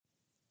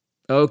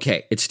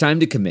Okay, it's time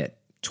to commit.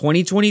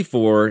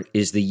 2024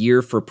 is the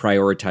year for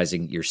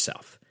prioritizing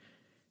yourself.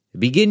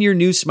 Begin your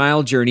new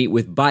smile journey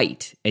with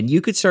Byte, and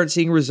you could start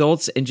seeing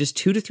results in just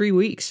 2 to 3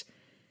 weeks.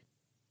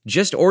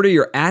 Just order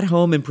your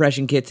at-home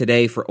impression kit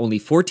today for only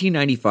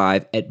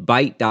 $14.95 at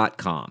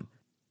Byte.com.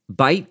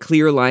 Byte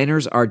clear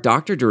liners are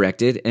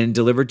doctor-directed and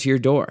delivered to your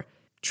door.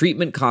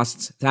 Treatment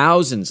costs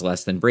thousands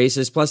less than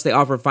braces, plus they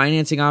offer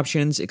financing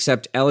options,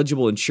 accept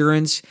eligible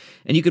insurance,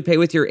 and you could pay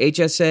with your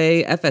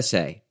HSA,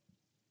 FSA.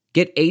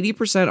 Get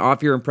 80%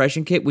 off your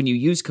impression kit when you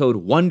use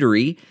code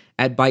WONDERY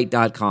at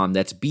Byte.com.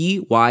 That's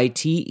BYTE.com.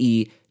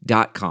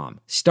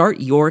 Start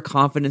your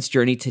confidence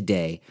journey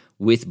today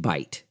with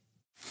Byte.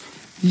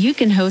 You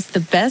can host the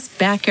best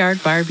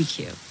backyard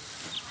barbecue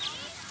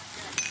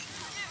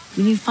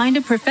when you find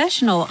a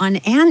professional on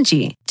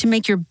Angie to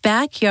make your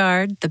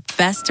backyard the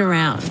best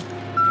around.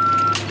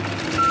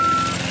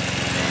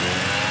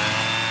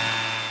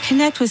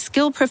 Connect with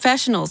skilled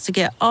professionals to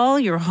get all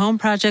your home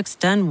projects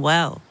done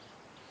well.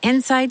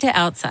 Inside to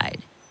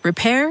outside,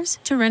 repairs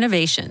to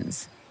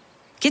renovations.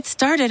 Get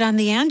started on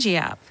the Angie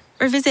app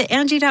or visit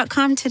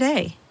Angie.com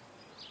today.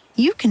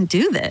 You can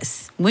do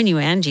this when you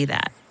Angie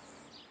that.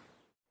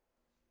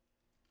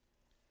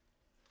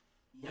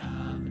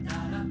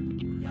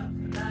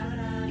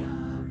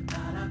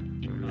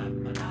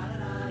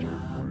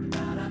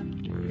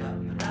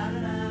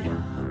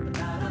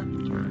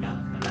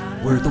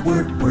 We're the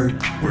word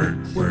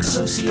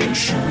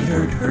association. We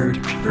heard.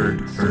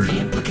 The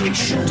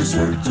implication.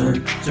 Dessert.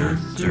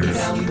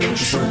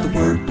 Evaluation.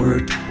 We're the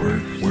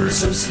word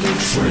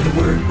association.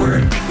 We're the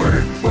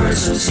word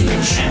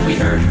association. We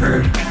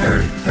heard.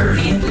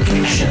 The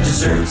implication.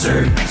 Dessert.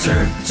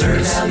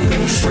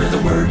 Evaluation. We're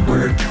the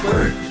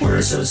word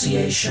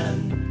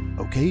association.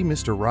 Okay,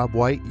 Mr. Rob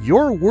White,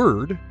 your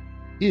word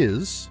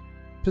is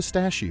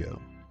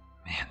pistachio.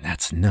 Man,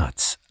 that's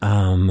nuts.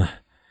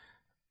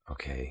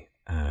 Okay.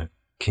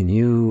 Can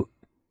you,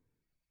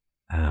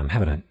 I'm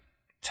having a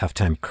tough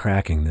time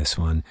cracking this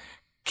one.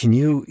 Can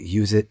you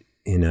use it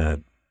in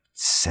a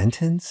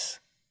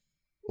sentence?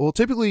 Well,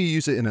 typically you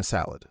use it in a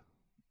salad.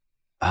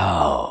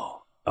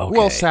 Oh, okay.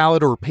 Well,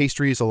 salad or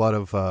pastries, a lot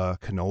of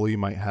cannoli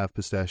might have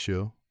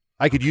pistachio.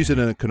 I could use it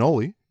in a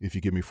cannoli if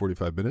you give me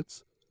 45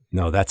 minutes.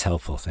 No, that's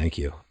helpful. Thank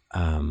you.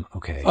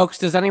 Okay. Folks,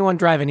 does anyone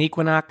drive an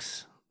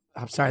Equinox?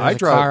 I'm sorry,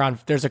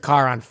 there's a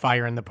car on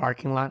fire in the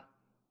parking lot.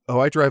 Oh,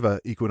 I drive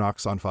a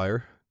Equinox on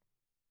fire.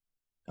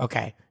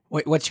 Okay.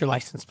 What's your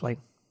license plate?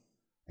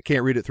 I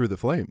can't read it through the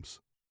flames.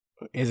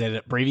 Is it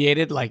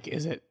abbreviated? Like,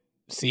 is it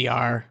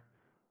CRTF?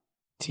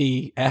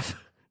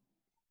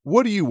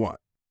 What do you want?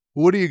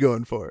 What are you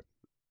going for?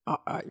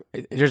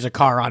 There's a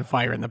car on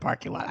fire in the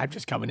parking lot. I'm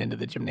just coming into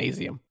the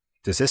gymnasium.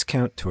 Does this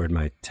count toward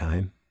my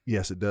time?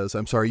 Yes, it does.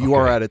 I'm sorry. You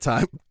are out of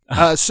time.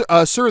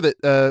 Sir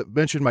that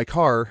mentioned my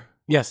car.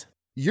 Yes.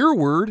 Your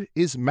word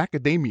is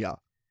macadamia.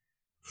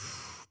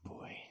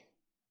 Boy.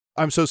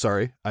 I'm so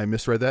sorry. I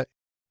misread that.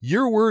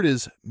 Your word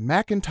is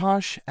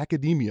Macintosh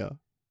Academia.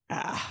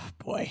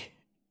 Boy.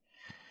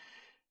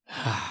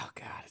 Oh,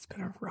 God. It's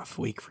been a rough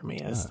week for me.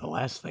 That's the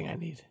last thing I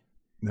need.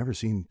 Never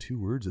seen two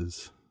words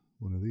as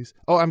one of these.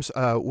 Oh,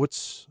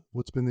 what's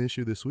been the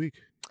issue this week?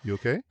 You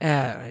okay?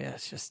 Yeah,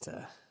 it's just...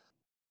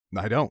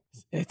 I don't.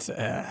 It's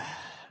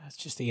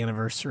just the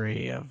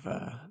anniversary of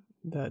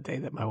the day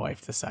that my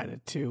wife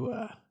decided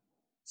to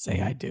say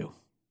I do.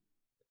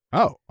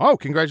 Oh,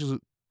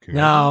 congratulations.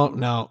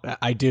 No,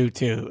 I do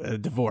too. A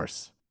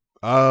divorce.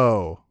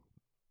 Oh,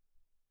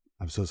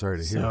 I'm so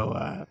sorry to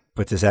hear.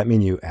 But does that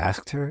mean you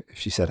asked her if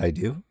she said I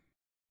do?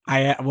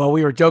 Well,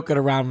 we were joking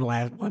around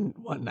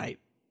one night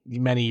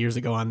many years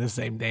ago on this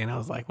same day, and I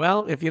was like,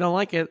 "Well, if you don't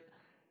like it,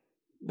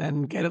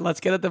 then let's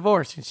get a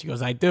divorce." And she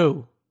goes, "I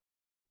do."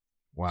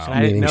 Wow. And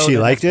I didn't know she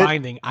liked it.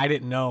 binding. I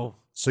didn't know.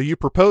 So you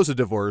proposed a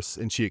divorce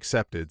and she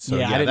accepted. So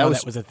yeah, I didn't know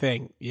that was a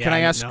thing. Yeah, can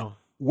I ask,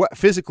 what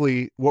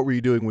were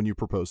you doing when you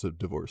proposed a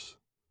divorce?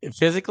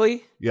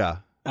 Physically? Yeah.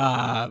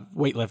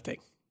 Weightlifting.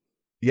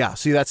 Yeah.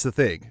 See, that's the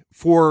thing.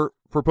 For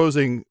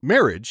proposing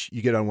marriage,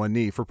 you get on one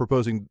knee. For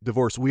proposing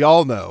divorce, we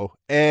all know,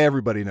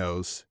 everybody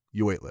knows,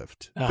 you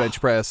weightlift.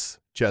 Bench press,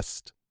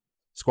 chest,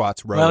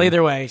 squats, rowing. Well,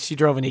 either way, she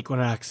drove an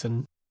Equinox,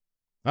 and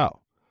I've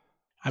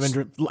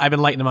been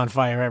lighting them on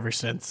fire ever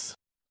since.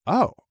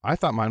 Oh, I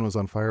thought mine was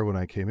on fire when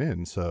I came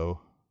in. So,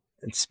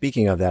 and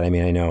speaking of that, I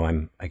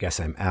mean, I guess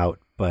I'm out,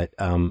 but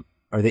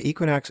are the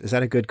Equinox? Is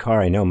that a good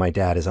car? I know my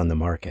dad is on the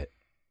market.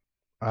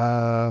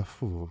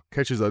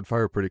 Catches on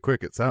fire pretty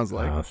quick. It sounds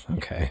like. Oh,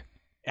 okay.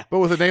 Yeah. But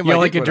with a name you like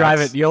only Equinox, could drive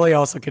it. You only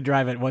also could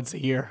drive it once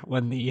a year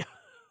when the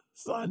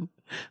sun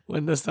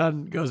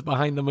goes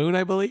behind the moon,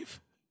 I believe.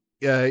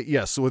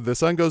 Yes, when the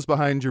sun goes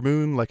behind your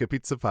moon like a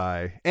pizza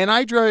pie. And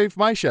I drive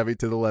my Chevy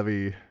to the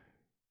levee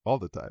all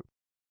the time.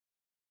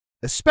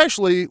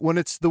 Especially when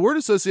it's the word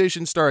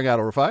association starring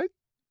Adel Rafai,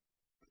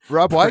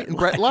 Rob White, and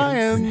Brett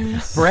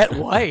Lyons. Brett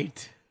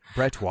White.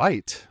 Brett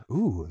White.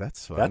 Ooh,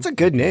 that's fun. That's a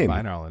good name.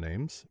 Mine are all the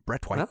names.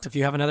 Brett White. Well, if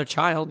you have another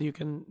child, you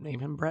can name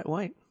him Brett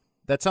White.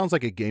 That sounds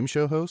like a game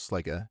show host,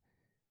 like a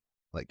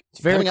Like, It's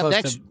very coming up close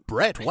next, to-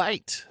 Brett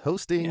White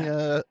hosting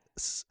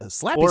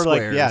Slappy Or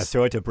Squares.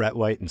 throw it to Brett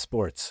White in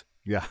sports.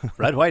 Yeah.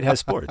 Brett White has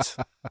sports.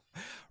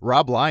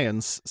 Rob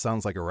Lyons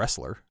sounds like a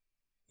wrestler.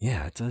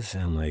 Yeah, it does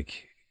sound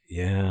like,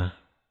 yeah.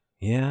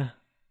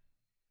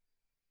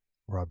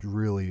 Rob's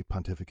really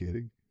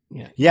pontificating.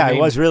 Yeah, Yeah, Your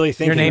I was really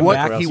thinking. Your name, What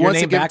back, he your wants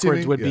to name give it to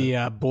backwards me? would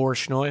be Bor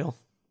Schnoil.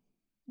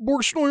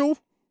 Borschtnoil,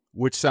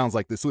 which sounds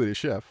like the Swedish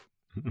chef.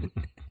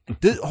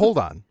 Hold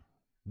on.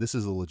 This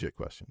is a legit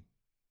question.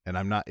 And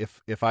I'm not,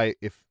 if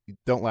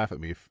don't laugh at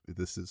me if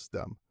this is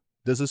dumb.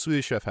 Does the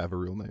Swedish chef have a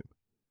real name?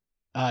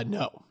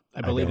 No,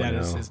 I believe don't that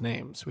is know. his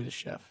name, Swedish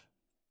chef.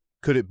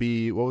 Could it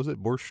be, what was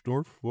it?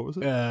 Borschtnorf? What was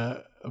it?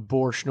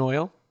 Bor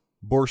Schnoil.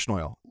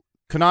 Borschtnoil.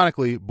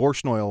 Canonically,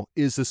 Borschtnoil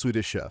is the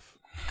Swedish chef.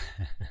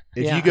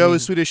 If Yeah, you go I mean-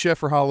 as Swedish chef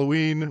for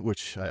Halloween,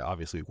 which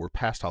obviously we're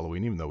past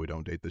Halloween, even though we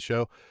don't date the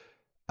show,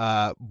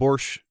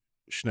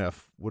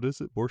 Borschtschneff. What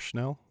is it?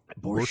 Borschtschnell?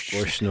 Or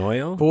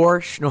Schnoil? Bor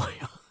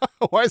Schnoil.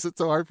 Why is it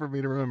so hard for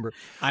me to remember?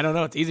 I don't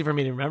know. It's easy for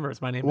me to remember.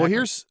 It's my name. Well,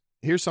 backwards.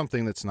 here's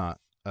something that's not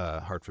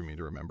hard for me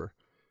to remember.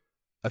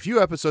 A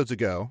few episodes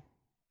ago,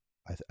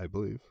 I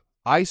believe,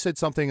 I said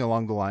something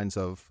along the lines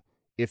of,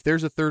 if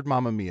there's a third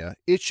Mamma Mia,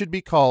 it should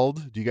be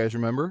called, do you guys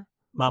remember?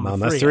 Mama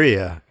Mama Thria.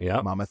 Thria.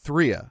 Yep. Mama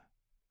Thria.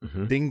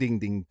 Mhm. Ding, ding,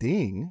 ding,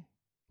 ding.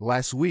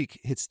 Last week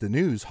hits the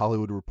news,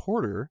 Hollywood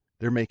Reporter,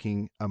 they're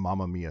making a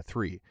Mamma Mia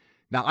 3.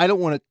 Now, I don't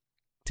want to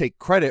take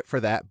credit for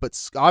that, but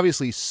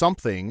obviously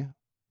something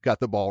got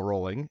the ball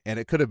rolling, and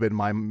it could have been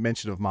my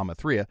mention of Mama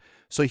Thria.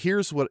 So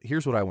here's what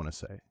I want to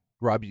say.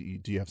 Rob,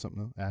 do you have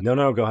something to add?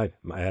 No, go ahead.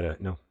 I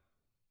had no.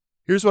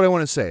 Here's what I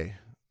want to say.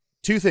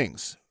 Two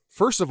things.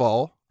 First of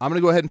all, I'm going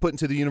to go ahead and put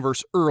into the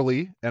universe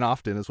early and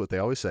often is what they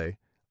always say.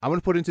 I'm going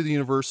to put into the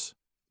universe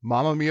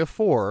Mamma Mia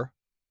 4,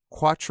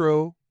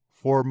 Quattro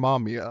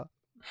Formaggia.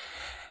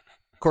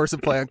 Course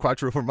of play on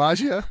Quattro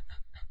Formaggia.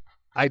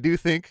 I do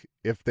think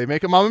if they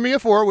make a Mamma Mia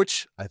 4,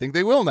 which I think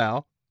they will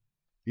now,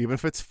 even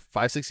if it's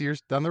 5-6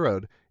 years down the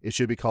road, it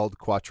should be called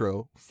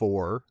Quattro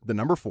 4, the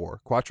number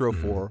 4, Quattro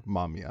 4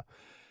 Mamma Mia.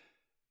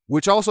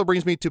 Which also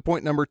brings me to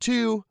point number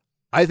 2.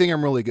 I think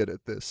I'm really good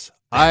at this.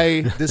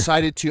 I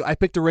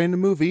picked a random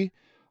movie.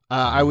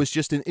 I was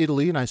just in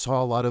Italy and I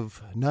saw a lot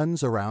of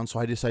nuns around, so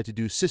I decided to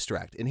do Sister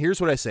Act. And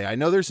here's what I say. I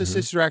know there's a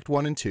Sister Act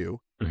 1 and 2.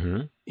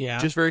 Mm-hmm. Yeah.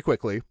 Just very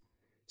quickly.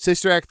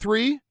 Sister Act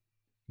 3,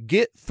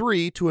 get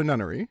 3 to a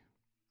nunnery.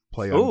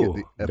 Play on Oh,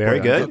 get very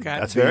play on good. Okay.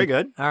 That's very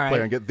good. All Play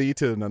on right. get thee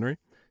to a nunnery.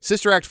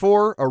 Sister Act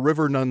 4, a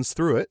river nuns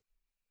through it.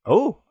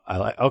 Oh, I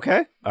like.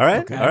 Okay. All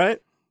right. Okay. All right.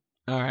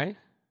 All right.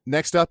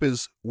 Next up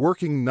is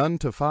working nun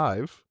to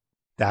 5.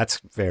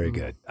 That's very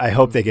good. I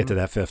hope they get to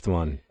that fifth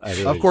one. I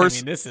really, Of course. I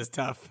mean, this is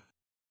tough.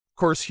 Of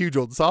course, huge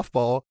old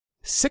softball.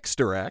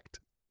 Sixter Act.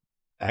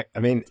 I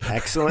mean,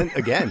 excellent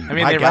again. I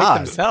mean, My they God. write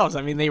themselves.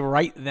 I mean, they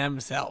write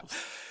themselves.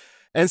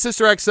 And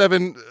Sister Act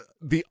 7,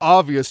 the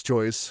obvious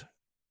choice.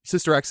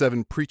 Sister Act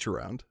 7, Preach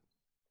Around.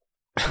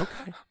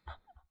 Okay.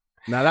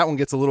 Now that one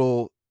gets a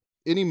little,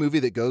 any movie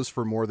that goes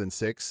for more than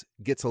 6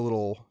 gets a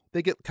little,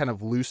 they get kind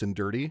of loose and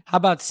dirty. How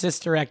about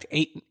Sister Act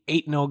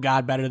 8 No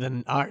God Better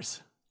Than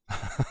Ours?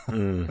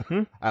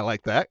 Mhm. I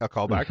like that. I'll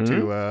call back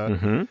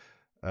Mhm.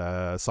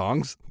 to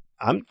songs.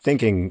 I'm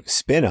thinking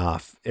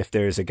spin-off. If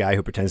there's a guy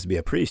who pretends to be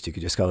a priest, you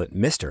could just call it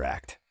Mr.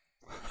 Act.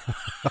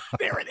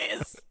 There it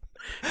is.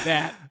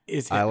 That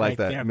is it I like right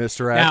that. there.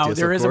 Mr. Act. Now, yes,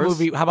 there of is a course.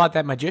 movie. How about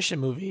that magician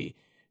movie?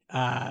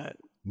 Now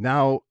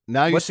you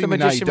What's see the me,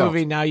 now you magician don't.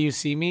 movie? Now You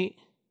See Me?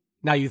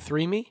 Now You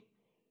Three Me?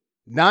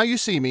 Now You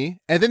See Me.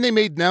 And then they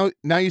made Now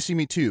You See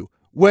Me 2.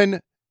 When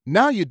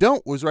Now You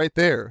Don't was right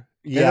there.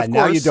 Yeah, and of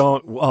now you course-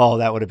 don't. Oh,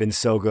 that would have been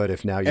so good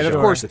if now you And of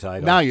showed course, the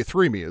title. Now You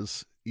Three Me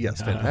is, yes,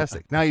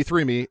 fantastic. Now You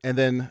Three Me. And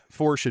then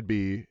 4 should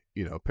be,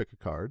 pick a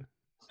card.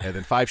 And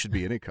then 5 should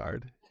be any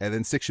card. And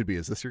then 6 should be,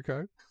 is this your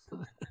card?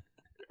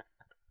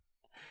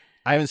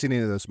 I haven't seen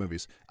any of those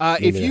movies.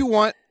 If neither. you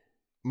want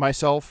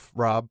myself,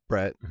 Rob,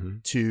 Brett,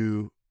 Mhm.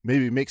 to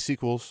maybe make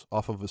sequels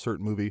off of a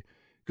certain movie,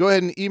 go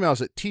ahead and email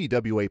us at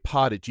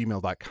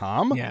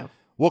twapod@gmail.com. Yeah.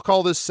 We'll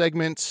call this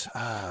segment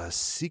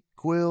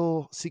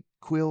sequel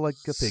like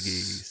a piggy.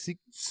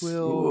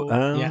 Sequel.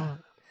 Yeah.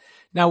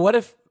 Now, what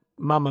if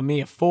Mamma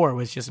Mia 4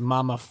 was just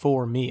Mama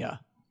 4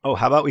 Mia? Oh,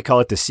 how about we call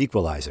it the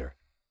Sequelizer?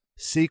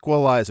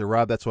 Sequelizer.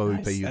 Rob, that's why we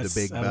Nice. pay you the That's-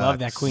 big I bucks. love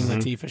that Queen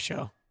Mhm. Latifah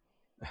show.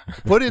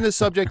 Put in the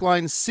subject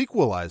line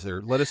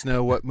sequelizer. Let us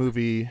know what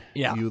movie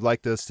Yeah. you'd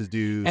like us to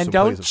do And some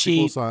don't plays of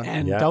cheat. sequels on.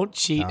 And Yeah. don't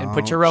cheat and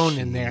put Don't your own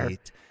in there.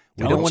 cheat.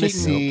 We don't want to cheat.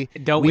 see.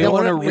 Don't, we we don't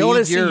want want to to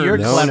read see your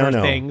No, clever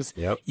no. things.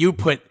 Yep. You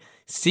put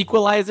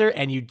Sequelizer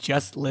and you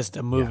just list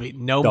a movie.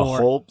 No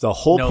more. The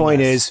whole no point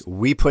less. is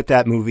we put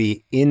that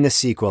movie in the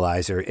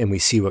Sequelizer and we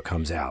see what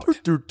comes out.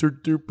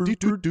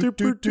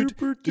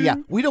 Yeah,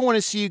 we don't want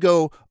to see you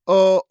go,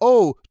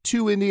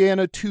 2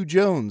 Indiana, 2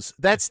 Jones.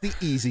 That's the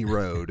easy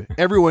road.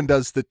 Everyone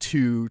does the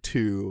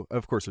 2.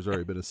 Of course, there's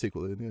already been a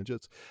sequel to Indiana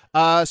Jones.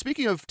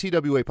 Speaking of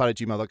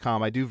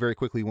twapod@gmail.com, I do very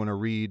quickly want to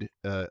read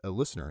a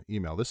listener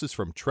email. This is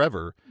from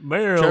Trevor.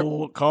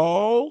 Mail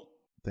call.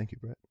 Thank you,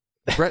 Brett.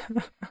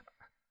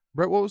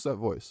 Brett, what was that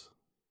voice?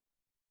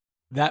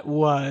 That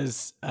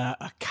was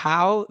a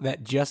cow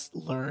that just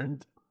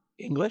learned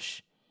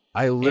English.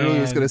 I literally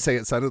was going to say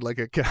it sounded like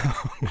a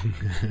cow.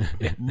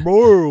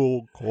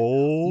 Male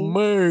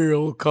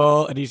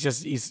call. And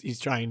he's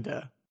trying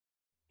to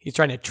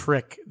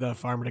trick the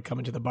farmer to come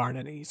into the barn,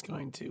 and he's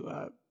going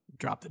to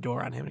drop the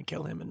door on him and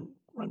kill him and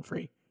run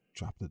free.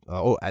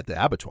 At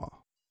the abattoir.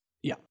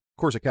 Yeah. Of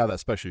course, a cow that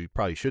special you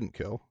probably shouldn't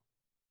kill.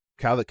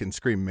 Cow that can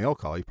scream male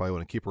call, you probably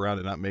want to keep around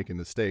and not making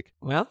the steak.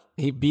 Well,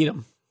 he beat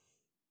him.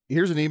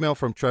 Here's an email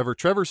from Trevor.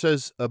 Trevor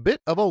says, a bit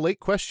of a late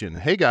question.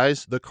 Hey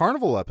guys, the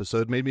carnival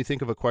episode made me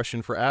think of a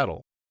question for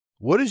Adel.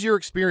 What is your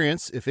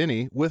experience, if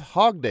any, with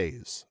hog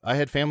days? I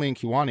had family in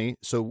Kiwani,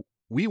 so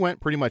we went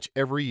pretty much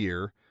every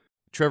year.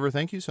 Trevor,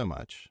 thank you so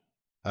much.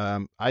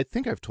 I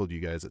think I've told you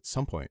guys at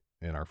some point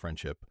in our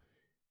friendship,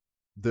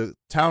 the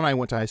town I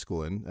went to high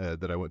school in,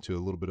 that I went to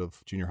a little bit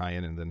of junior high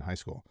in and then high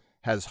school,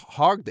 has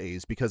hog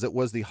days because it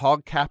was the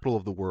hog capital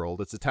of the world.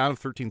 It's a town of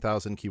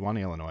 13,000,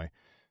 Kiwani, Illinois.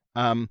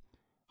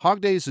 Hog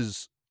days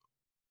is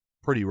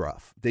pretty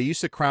rough. They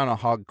used to crown a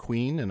hog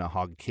queen and a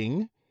hog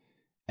king,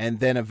 and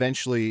then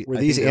eventually... Were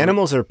these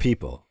animals or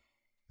people?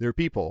 They're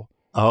people.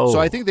 Oh. So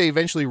I think they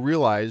eventually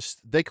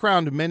realized, they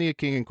crowned many a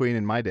king and queen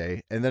in my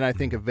day, and then I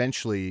think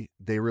eventually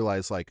they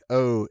realized, like,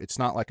 oh, it's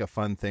not like a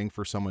fun thing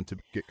for someone to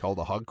get called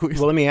a hog queen.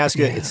 Well, let me ask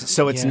you,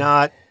 it's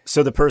not...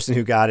 So the person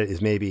who got it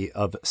is maybe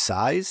of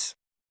size?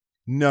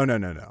 No.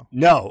 No.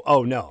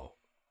 Oh, no.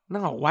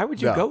 No, why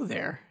would you go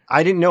there?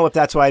 I didn't know if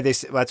that's why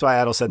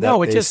Adel said that.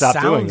 No, it just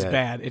sounds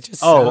bad. It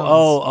just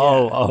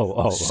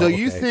sounds... So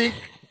you think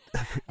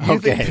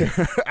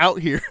they're out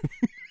here?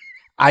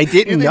 I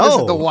didn't know. This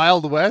is the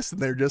Wild West,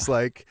 and they're just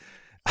like,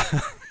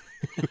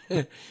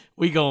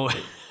 we go.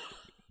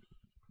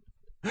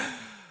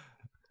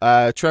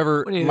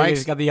 Trevor,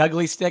 Mike's got the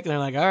ugly stick, and they're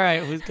like, all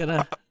right, who's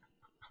gonna?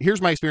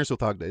 Here's my experience with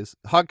hog days.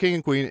 Hog king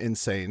and queen,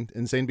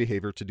 insane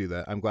behavior to do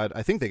that. I'm glad.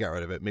 I think they got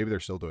rid of it. Maybe they're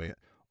still doing it.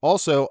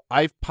 Also,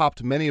 I've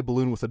popped many a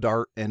balloon with a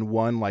dart and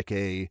won like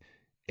a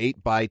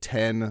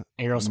 8x10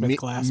 Aerosmith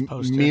glass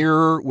poster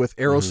mirror with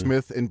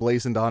Aerosmith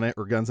emblazoned on it,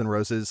 or Guns N'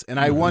 Roses, and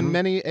I won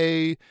many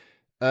a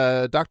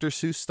Dr.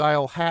 Seuss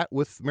style hat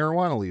with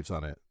marijuana leaves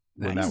on it.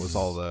 When that was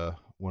all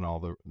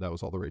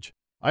the rage.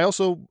 I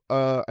also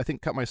I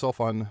think cut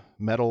myself on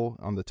metal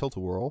on the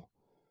tilt-a-whirl.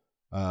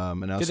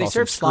 And I did they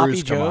serve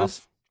sloppy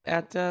joes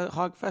at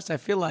Hogfest? I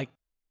feel like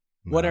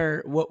what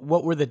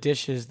were the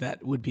dishes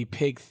that would be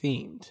pig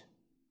themed?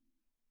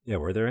 Yeah,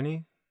 were there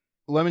any?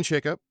 Lemon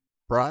shake-up,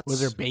 brats.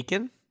 Was there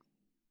bacon?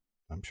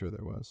 I'm sure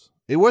there was.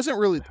 It wasn't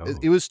really.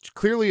 It was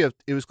clearly a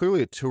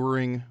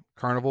touring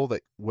carnival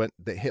that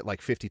hit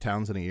like 50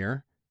 towns in a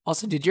year.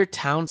 Also, did your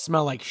town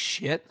smell like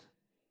shit?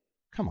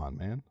 Come on,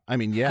 man. I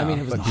mean, yeah. I mean,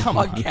 it was the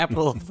hog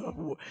capital of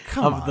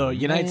the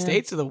United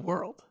States or the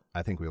world.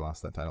 I think we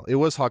lost that title. It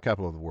was hog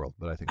capital of the world,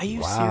 but I think. Are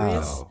you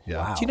serious? Yeah.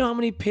 Wow. Do you know how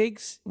many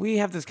pigs? We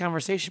have this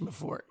conversation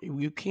before.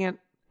 You can't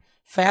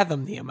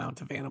fathom the amount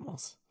of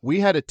animals.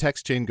 We had a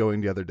text chain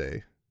going the other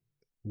day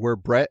where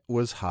Brett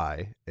was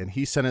high, and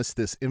he sent us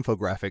this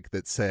infographic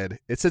that said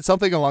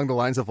something along the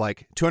lines of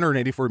like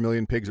 284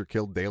 million pigs are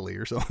killed daily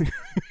or something.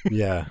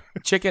 Yeah.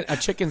 A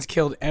chicken's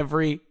killed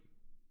every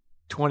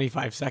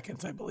 25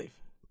 seconds, I believe.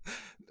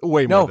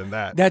 Way more than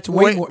that. That's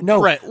way more. No,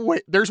 Brett,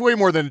 there's way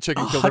more than a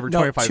chicken killed every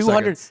 25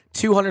 seconds.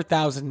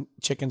 200,000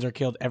 chickens are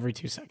killed every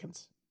 2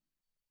 seconds.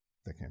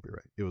 That can't be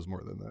right. It was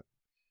more than that.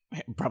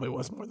 It probably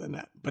was more than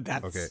that, but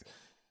that's okay.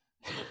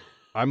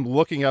 I'm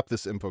looking up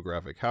this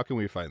infographic. How can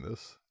we find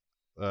this?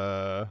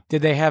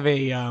 Did they have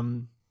a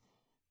I'm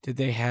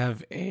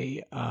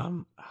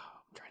trying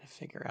to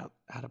figure out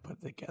how to put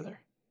it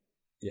together.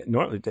 Yeah,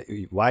 normally,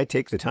 why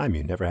take the time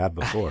you never have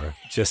before?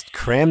 Just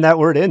cram that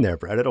word in there,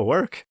 Brett. It'll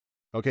work.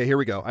 Okay, here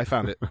we go. I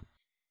found it.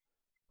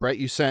 Brett,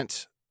 you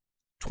sent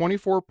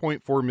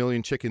 24.4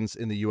 million chickens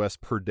in the U.S.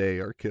 per day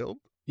are killed.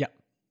 Yeah.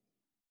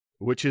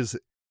 Which is,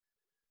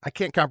 I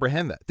can't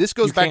comprehend that. This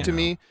goes back to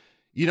me.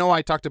 You know,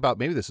 I talked about,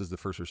 maybe this is the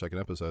first or second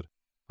episode.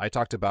 I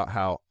talked about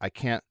how I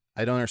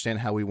don't understand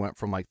how we went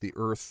from like the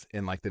earth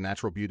and like the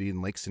natural beauty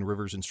and lakes and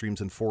rivers and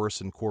streams and forests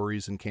and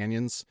quarries and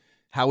canyons,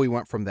 how we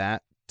went from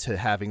that to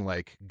having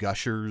like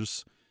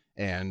gushers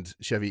and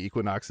Chevy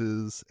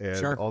Equinoxes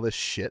and all this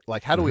shit.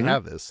 Like, how do we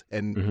have this?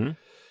 And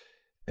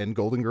and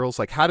Golden Girls,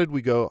 like, how did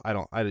we go?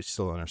 I just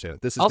still don't understand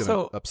it. This is also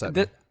gonna upset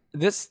me.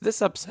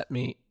 This upset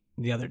me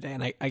the other day,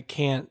 and I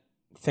can't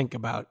think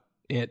about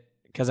it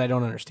because I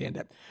don't understand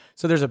it.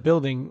 So there's a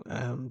building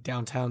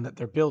downtown that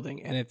they're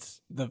building, and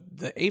it's the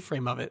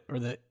A-frame of it, or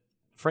the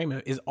frame of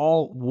it, is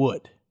all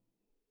wood.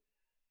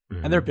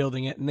 And they're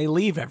building it, and they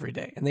leave every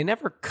day, and they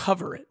never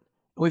cover it.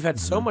 We've had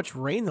so much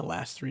rain the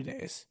last 3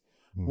 days.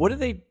 What do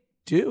they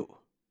do?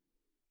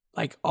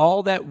 Like,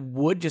 all that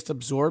wood just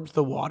absorbs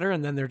the water,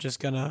 and then they're just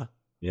gonna...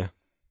 Yeah.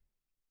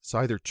 It's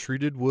either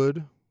treated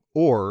wood,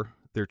 or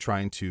they're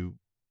trying to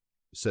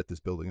set this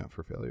building up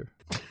for failure.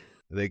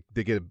 They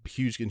get a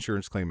huge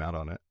insurance claim out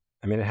on it.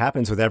 I mean, it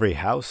happens with every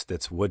house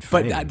that's wood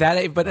framed.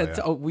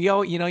 We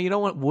all, you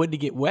don't want wood to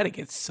get wet. It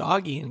gets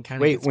soggy and kind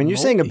of. Wait, when you're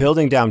saying a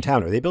building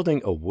downtown, are they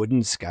building a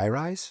wooden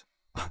skyrise?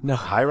 No,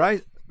 high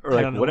rise. Or I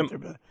like, don't know what what am- they're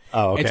building.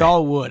 Oh, okay. It's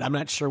all wood. I'm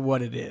not sure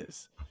what it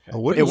is. It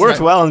worked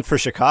well for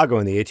Chicago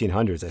in the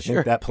 1800s. I Sure.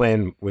 think that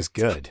plan was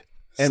good.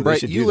 And So they Brett,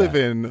 should you do live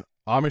that. in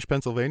Amish,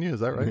 Pennsylvania,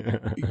 is that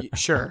right?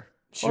 Sure.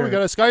 Oh, we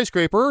got a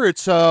skyscraper.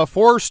 It's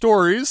 4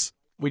 stories.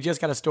 We just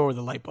got a store with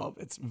a light bulb.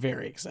 It's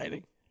very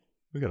exciting.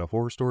 We got a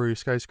 4-story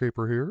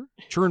skyscraper here.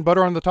 Churn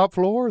butter on the top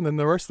floor, and then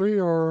the rest 3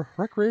 are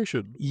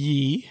recreation.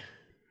 Yee.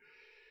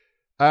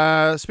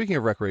 Speaking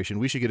of recreation,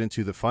 we should get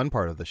into the fun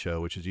part of the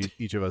show, which is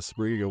each of us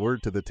bringing a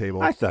word to the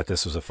table. I thought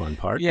this was a fun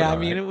part. Yeah, but I all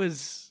mean, right. it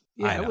was.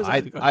 I Yeah, know. it was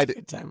a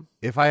good time.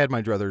 If I had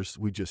my druthers,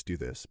 we'd just do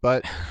this.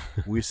 But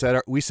we set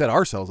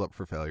ourselves up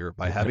for failure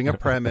by having a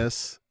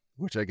premise,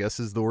 which I guess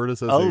is the word a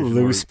association.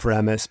 loose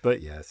premise,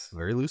 but yes.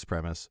 Very loose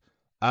premise.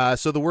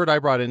 So the word I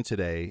brought in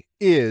today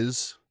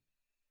is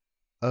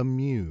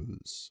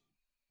amuse.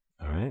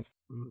 All right.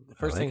 The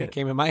first I like thing it. that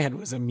came in my head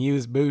was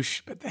amuse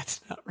bouche, but that's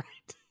not right.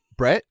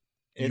 Brett,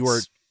 you are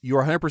It's-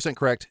 100%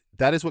 correct.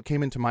 That is what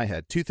came into my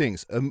head. 2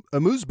 things.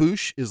 Amuse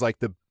bouche is like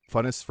the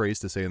funnest phrase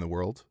to say in the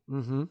world.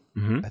 Mm-hmm.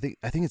 Mhm.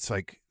 I think it's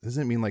like,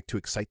 doesn't it mean like to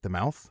excite the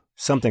mouth?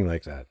 Something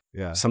like that.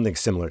 Yeah. Something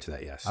similar to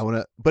that, yes. I want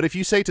to, but if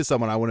you say to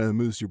someone, I want to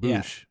amuse your Yeah.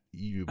 bouche,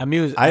 you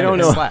Amuse. I don't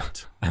get know.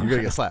 slapped. You're going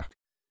to get slapped.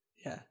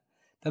 Yeah.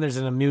 Then there's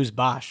an amuse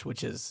bosh,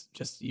 which is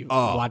just you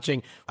Oh,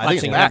 watching I think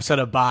it's an whack. episode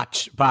of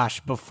Bosch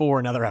before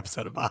another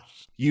episode of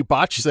Bosch. You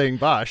botch saying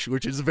bosh,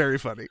 which is very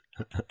funny.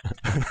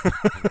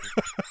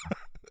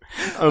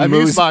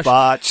 Amuse Bosch.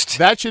 botched.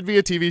 That should be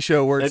a TV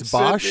show where it's It should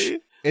Bosch. be.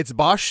 It's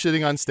Bosch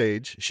shitting on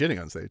stage.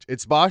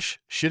 It's Bosch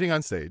shitting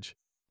on stage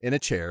in a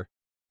chair,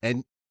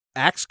 and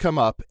acts come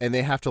up, and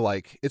they have to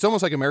like. It's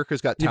almost like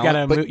America's Got You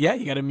Talent. gotta,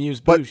 you gotta amuse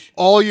but bouche.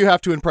 all you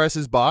have to impress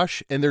is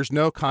Bosch, and there's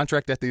no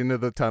contract at the end of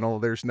the tunnel.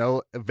 There's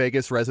no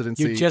Vegas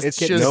residency. You just it's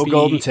get just No be-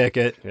 golden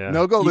ticket. Yeah.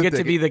 no golden You get to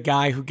ticket. be the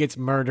guy who gets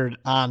murdered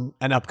on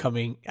an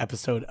upcoming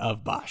episode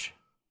of Bosch.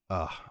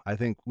 I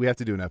think we have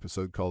to do an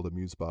episode called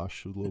Amuse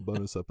Bosch, a little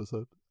bonus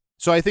episode.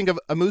 So I think of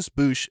Amuse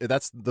Bouche.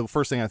 That's the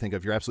first thing I think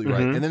of. You're absolutely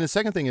right. Mhm. And then the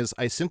second thing is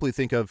I simply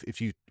think of, if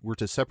you were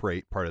to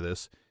separate part of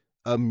this,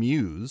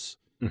 amuse.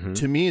 Mhm.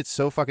 To me, it's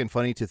so fucking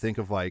funny to think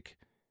of like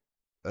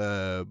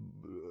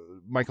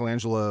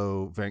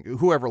Michelangelo,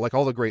 whoever, like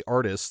all the great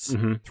artists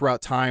Mhm.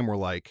 throughout time were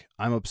like,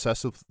 I'm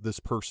obsessed with this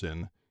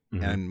person.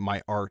 Mhm. And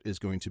my art is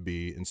going to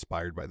be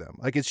inspired by them.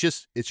 Like it's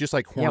just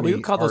like horny Yeah, we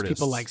would call those artists.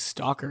 people like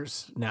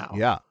stalkers now.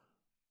 Yeah.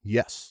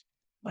 Yes.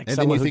 Like And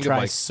then someone you who think of,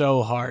 tries like-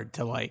 so hard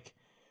to like,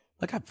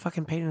 look, I'm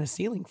fucking painting a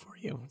ceiling for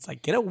you. It's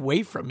like, get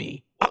away from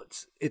me. Oh,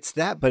 it's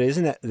that, but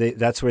isn't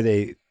that's where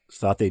they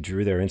thought they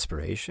drew their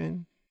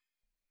inspiration?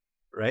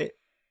 Right?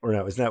 Or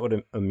no, isn't that what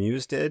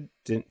Amuse did?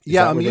 Is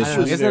Yeah, that where they Amuse I don't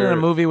know, was isn't it their- a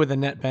movie with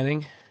Annette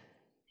Bening?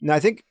 No, I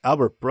think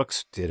Albert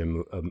Brooks did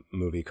a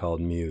movie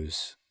called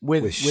Muse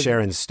with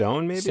Sharon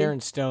Stone, maybe?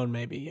 Sharon Stone,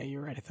 maybe. Yeah,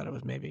 you're right. I thought it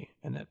was maybe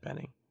Annette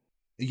Bening.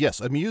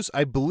 Yes, Amuse,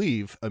 I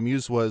believe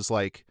Amuse was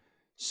like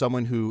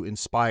someone who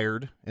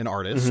inspired an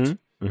artist, Mhm,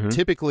 mhm.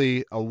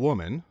 typically a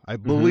woman, I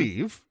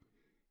believe.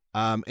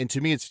 And to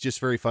me, it's just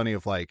very funny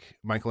of like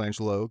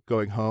Michelangelo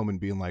going home and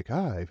being like,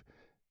 I've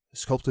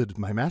sculpted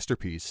my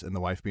masterpiece. And the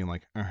wife being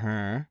like,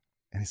 uh-huh.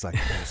 And he's like,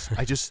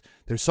 yes,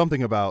 there's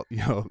something about,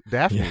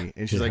 Daphne. Yeah,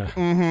 And she's yeah. like,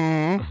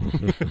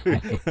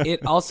 mm-hmm.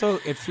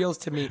 It feels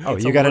to me. Oh,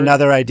 it's you a got word-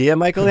 another idea,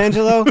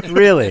 Michelangelo?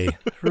 Really?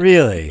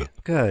 Really?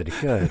 Good.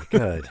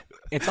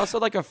 It's also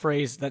like a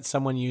phrase that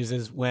someone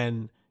uses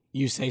when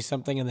you say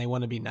something and they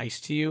want to be nice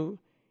to you,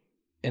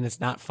 and it's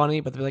not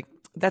funny, but they're like,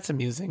 "That's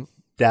amusing."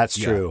 That's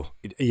Yeah. true.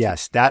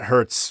 Yes, that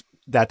hurts.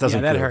 That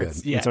doesn't yeah, that feel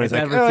hurts. good. Yeah, And somebody's it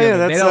like, never oh, feels yeah, good.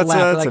 that's, They don't laugh.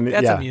 They're like, amu-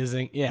 that's yeah.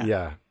 amusing. Yeah.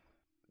 Yeah.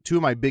 Two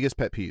of my biggest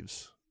pet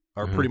peeves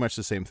are Mhm. pretty much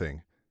the same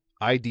thing.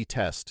 I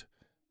detest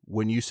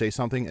when you say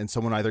something and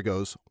someone either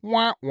goes,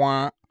 wah,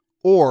 wah,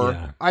 or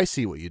Yeah. I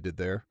see what you did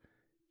there.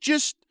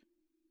 Just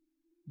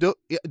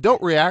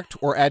don't react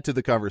or add to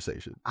the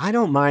conversation. I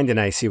don't mind, and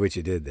I see what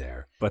you did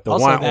there. But the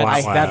Also, wah,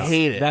 that's, wah, that's, wah.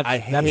 hate it. That's, I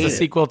that's hate the it.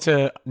 sequel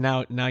to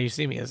now you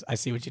see me as I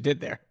see what you did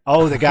there.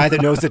 Oh, the guy that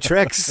knows the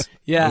tricks.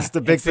 Yeah, It's the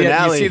big It's the-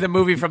 finale. You see the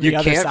movie from You the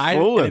other can't side.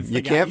 fool and him. it's the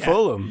You guy- can't yeah.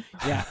 fool him.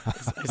 Yeah,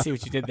 I see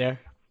what you did there.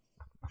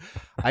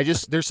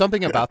 There's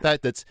something about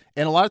that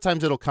and a lot of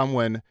times it'll come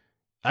when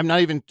I'm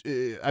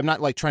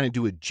not like trying to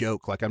do a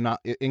joke. Like I'm not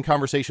in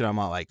conversation. I'm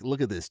not like,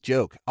 look at this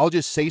joke. I'll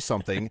just say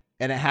something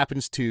and it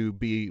happens to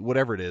be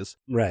whatever it is.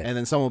 Right. And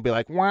then someone will be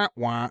like, wah,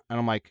 wah. And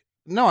I'm like,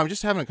 no, I'm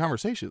just having a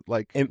conversation.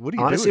 Like, And what are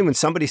you honestly, doing? when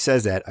somebody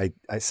says that, I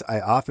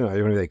often I want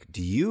to be like,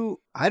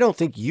 I don't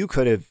think you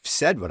could have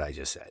said what I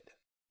just said.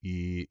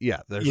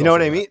 Yeah. there's You know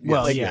what also I mean? that.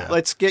 Well, Like, yeah.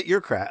 Let's get your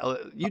crack.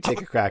 You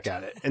take a crack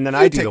at it, and then You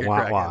I do take the a wah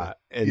crack wah, at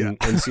and, Yeah.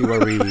 and see where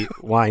we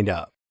wind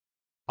up.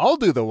 I'll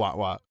do the wah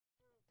wah.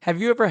 Have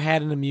you ever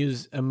had an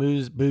amuse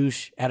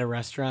bouche at a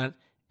restaurant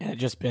and it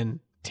just been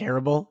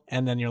terrible,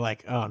 and then you're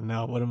like, oh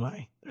no, what am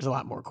I? There's a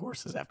lot more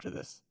courses after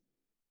this.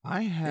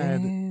 I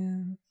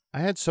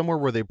had somewhere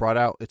where they brought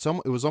out it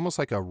was almost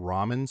like a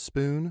ramen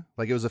spoon.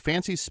 Like it was a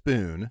fancy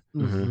spoon,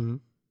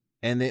 Mhm.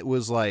 and it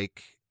was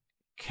like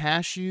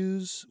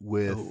cashews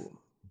with Oh,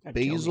 that'd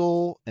kill me.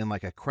 basil and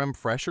like a creme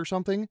fraiche or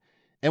something.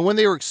 And when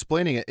they were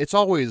explaining it, it's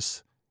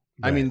always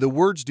I mean, the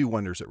words do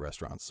wonders at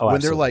restaurants. Oh, when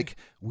absolutely. they're like,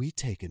 we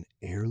take an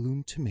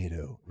heirloom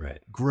tomato Right.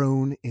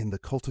 grown in the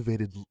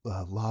cultivated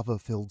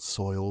lava-filled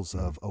soils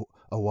of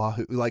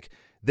Oahu. Like,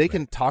 they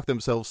can talk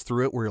themselves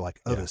through it where you're like,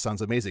 oh, this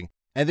sounds amazing.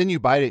 And then you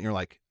bite it and you're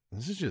like,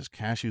 this is just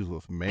cashews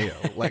with mayo.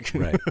 Like,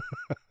 Right.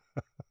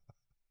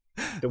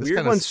 The This weird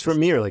kinda ones for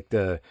me are like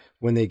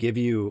when they give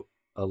you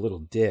a little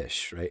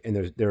dish, right?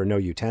 And there are no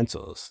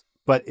utensils,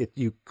 but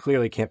you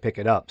clearly can't pick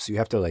it up. So you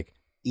have to like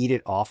eat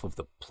it off of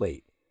the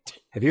plate.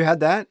 Have you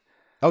had that?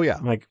 Oh, yeah.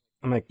 I'm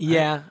like,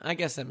 Yeah, I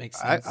guess that makes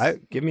sense. I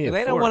give me a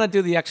They don't fork. want to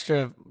do the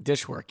extra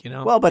dish work, you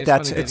know. Well, but They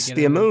just wanna it's get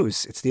the it in there.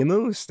 Amuse. It's the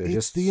Amuse. They're It's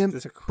just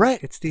the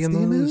Brett. It's the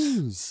Amuse.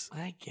 Amuse.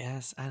 I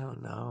guess I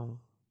don't know.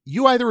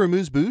 You either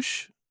amuse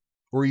bouche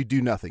or you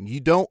do nothing. You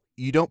don't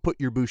put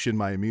your bouche in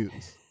my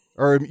amuse,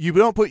 or you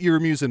don't put your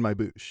amuse in my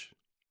bouche,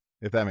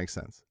 if that makes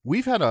sense.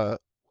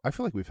 I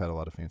feel like we've had a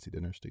lot of fancy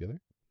dinners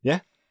together. Yeah,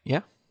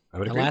 I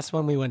would the agree. last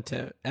one we went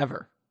to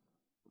ever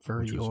for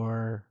Which was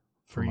your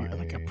my-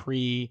 like a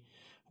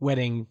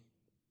pre-wedding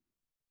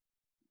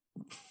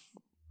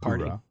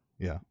party Hoorah.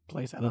 Yeah,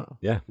 place. I don't know.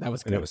 Yeah, That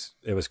was and good.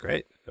 it was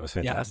great. It was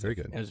fantastic. very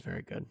good. It was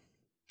very good.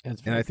 And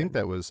I think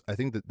that was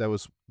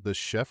the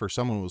chef or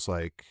someone was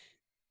like,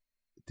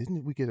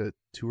 didn't we get a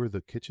tour of the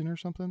kitchen or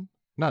something?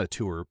 Not a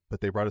tour, but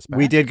they brought us back.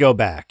 We did go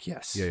back.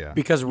 Yes. Yeah.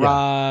 because Yeah.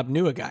 Rob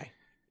knew a guy.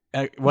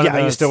 One Yeah, of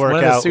the, I used to work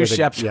one of the out sous with a-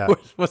 chefs yeah.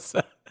 was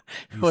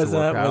You used to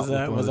work out with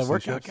one of was the a sous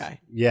workout chefs?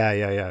 guy.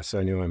 Yeah. So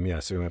I knew him. Yeah.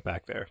 So we went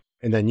back there,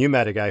 and then you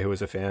met a guy who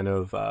was a fan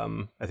of,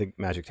 I think,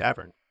 Magic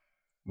Tavern,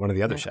 one of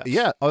the other chefs.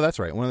 Yeah. Oh, that's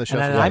right. One of the And chefs.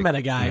 then was I like, met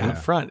a guy yeah. up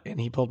front, and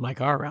he pulled my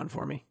car around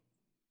for me.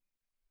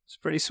 It's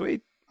pretty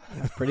sweet.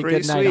 Pretty Pretty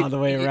good night sweet. all the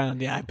way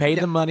around. Yeah, I paid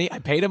him money. I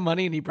paid him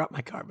money, and he brought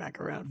my car back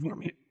around for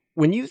me.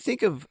 When you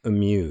think of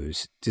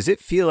Amuse, does it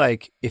feel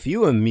like if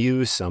you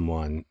amuse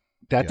someone,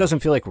 that Yeah.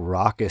 doesn't feel like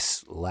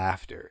raucous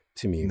laughter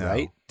to me, No.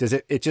 right? Does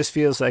it? It just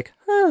feels like,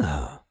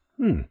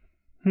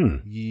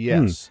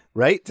 Yes.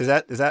 right? Is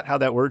that how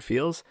that word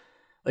feels?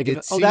 Like, It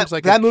if, seems that,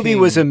 like a that movie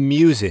was king.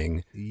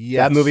 amusing. Yes.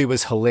 That movie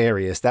was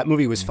hilarious. That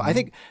movie was fun. I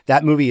think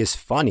that movie is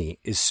funny,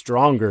 is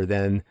stronger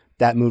than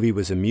that movie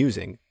was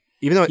amusing.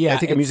 Even though Yeah, I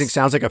think amusing it's-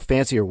 sounds like a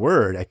fancier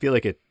word, I feel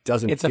like it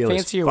doesn't It's a feel as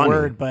fancier funny.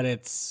 word, but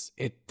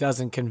it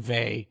doesn't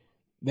convey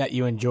that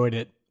you enjoyed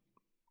it.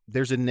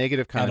 There's a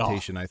negative At all.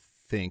 connotation, I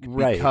think,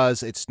 Right.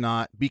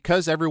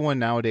 because everyone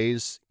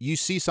nowadays, you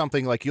see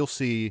something like you'll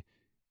see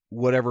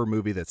whatever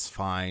movie that's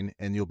fine,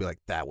 and you'll be like,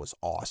 that was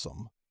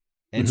awesome.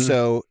 And Mhm.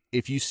 so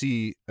if you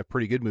see a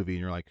pretty good movie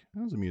and you're like,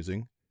 that was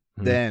amusing,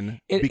 Mhm.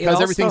 then It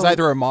because everything's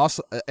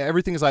also- either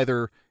everything is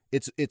either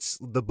it's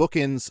the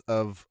bookends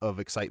of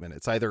excitement.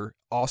 It's either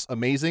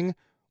amazing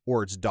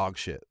or it's dog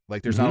shit.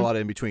 Like there's not a Mhm. lot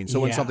in between. So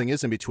when Yeah. something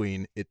is in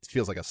between, it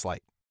feels like a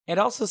slight. It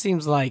also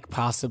seems like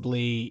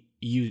possibly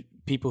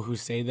people who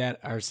say that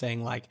are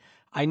saying like,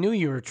 I knew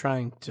you were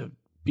trying to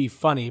be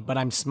funny, but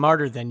I'm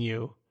smarter than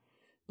you.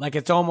 Like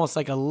it's almost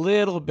like a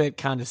little bit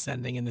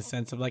condescending in the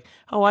sense of like,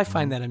 oh, I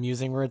find that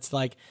amusing, where it's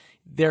like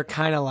they're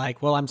kind of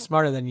like, well, I'm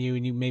smarter than you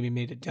and you maybe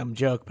made a dumb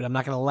joke, but I'm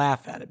not going to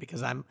laugh at it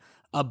because I'm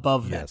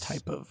above that Yes.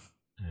 type of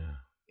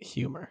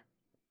humor.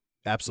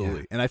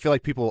 Absolutely. And I feel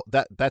like people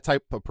that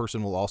type of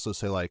person will also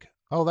say like,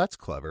 "Oh, that's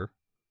clever."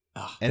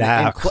 Ugh.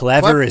 And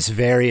Clever is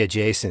very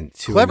adjacent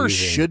to clever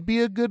amusing. should be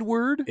a good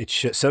word, It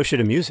should. So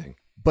should amusing.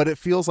 but it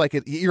feels like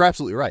it. You're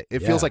absolutely right. It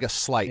feels Yeah. like a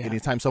slight Yeah.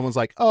 anytime someone's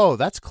like, "Oh,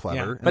 that's clever."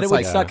 Yeah. And But it it's would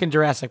like, suck in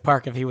Jurassic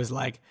Park if he was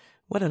like,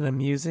 what an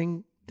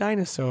amusing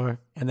dinosaur,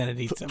 and then it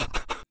eats him.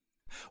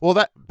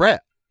 well,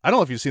 Brett, I don't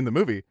know if you've seen the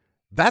movie.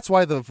 That's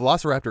why the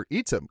Velociraptor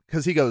eats him,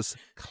 because he goes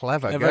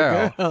clever Clever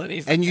girl. girl. And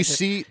he's And you like-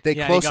 see they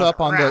Yeah, he close goes, up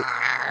on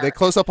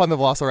the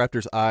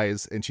Velociraptor's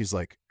eyes, and she's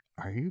like,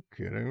 "Are you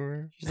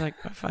kidding me?" She's like,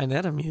 I find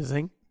that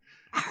amusing.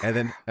 And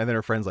then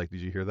her friend's like,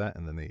 "Did you hear that?"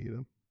 And then they eat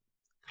him.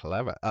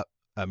 Clever,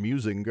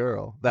 amusing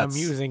girl. That's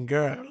Amusing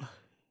girl.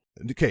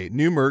 Okay,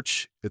 new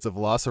merch. It's a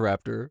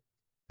Velociraptor,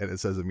 and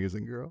it says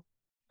 "amusing girl."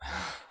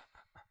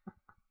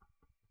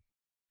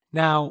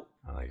 Now,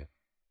 I like it.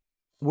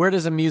 where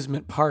does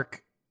amusement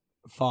park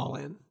fall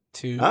in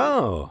to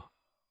Oh.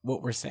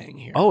 what we're saying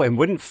here? Oh, and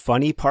wouldn't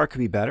Funny Park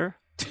be better?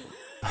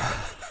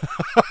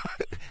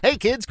 Hey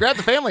kids, grab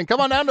the family and come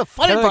on down to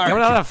Funny Park.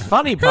 Coming out of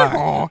funny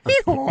park.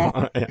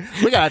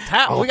 We got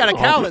a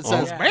cow that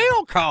says Yeah.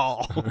 mail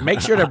call. Make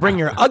sure to bring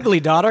your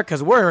ugly daughter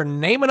because we're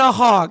naming a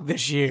hog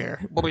this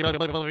year.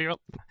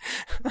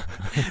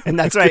 And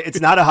that's right. It's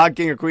not a hog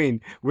king or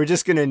queen. We're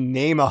just going to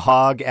name a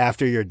hog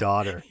after your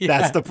daughter. Yeah.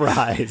 That's the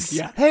prize.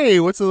 Yeah. Hey,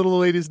 what's the little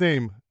lady's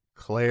name?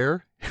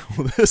 Claire.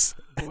 This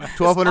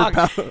 1,200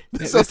 pound.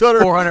 This This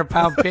 1,200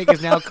 400-pound pig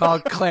is now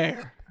called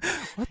Claire.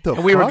 What the?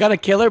 And we were fuck? going to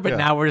kill her, but Yeah.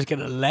 now we're just going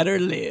to let her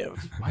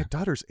live. My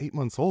daughter's 8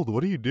 months old.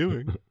 What are you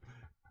doing?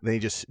 Then he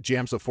just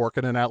jams a fork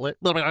in an outlet.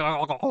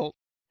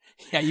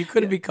 Yeah, you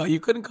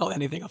couldn't call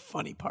anything a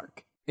funny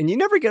park. And you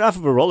never get off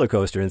of a roller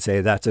coaster and say,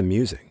 that's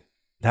amusing.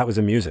 That was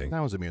amusing.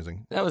 That was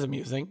amusing. That was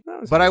amusing.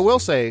 But I will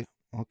say,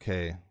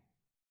 okay,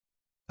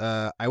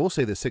 I will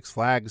say the Six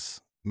Flags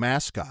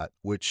mascot,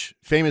 which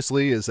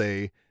famously is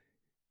a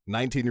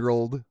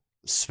 19-year-old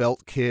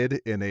svelte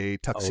kid in a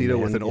tuxedo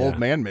with an old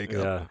man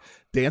makeup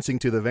dancing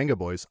to the Venga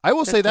Boys. I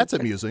will say that's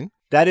amusing.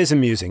 That is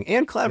amusing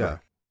and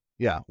clever.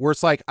 Yeah, where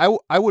it's like,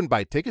 I wouldn't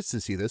buy tickets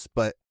to see this,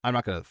 but I'm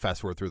not going to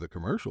fast forward through the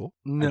commercial.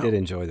 No. I did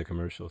enjoy the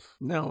commercials.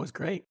 No, it was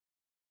great.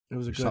 It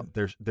was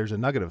There's a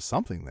nugget of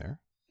something there.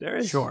 There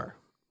is. Sure.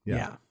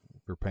 Yeah.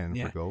 We're paying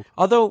for gold.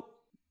 Although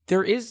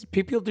there is,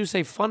 people do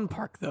say fun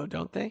park though,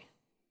 don't they?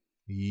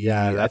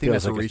 Yeah, I think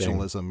that's like a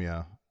regionalism.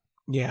 Yeah.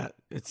 Yeah,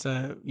 it's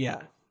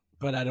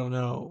but I don't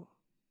know.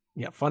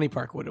 Yeah, funny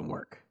park wouldn't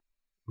work.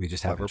 We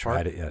just haven't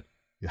tried it yet.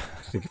 Yeah.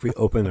 I think if we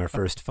open our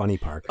first funny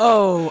park.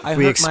 Oh, if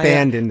we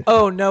expand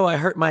Oh no, I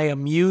hurt my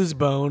Amuse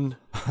bone.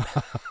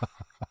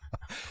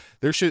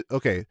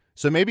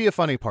 So maybe a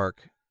funny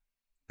park.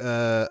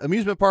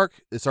 Amusement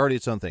park, it's already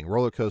its own thing.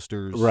 Roller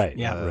coasters, right?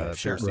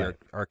 Sure. The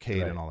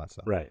arcade and all that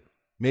stuff. Right.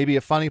 Maybe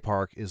a funny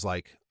park is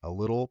like a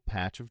little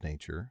patch of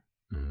nature.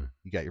 Mm-hmm.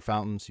 You got your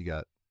fountains, you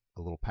got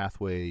a little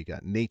pathway, you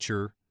got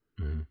nature,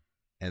 and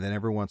then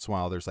every once in a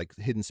while there's like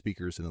hidden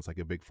speakers and it's like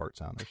a big fart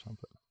sound or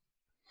something.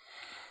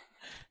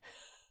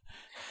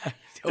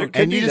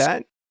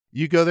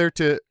 You go there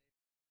to,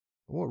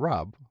 well,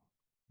 Rob,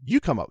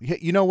 you come up.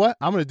 You know what?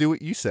 I'm going to do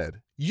what you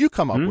said. You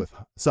come up with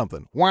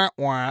something. Wah,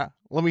 wah.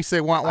 Let me say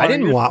wah, wah. I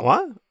didn't wah,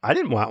 wah. I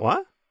didn't wah, wah.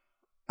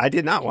 I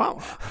did not wah,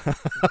 wah.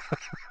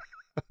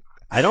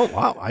 I don't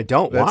wah. I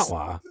don't wah,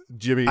 wah.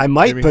 Jimmy. I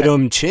might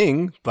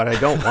ching, but I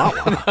don't wah,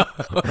 wah.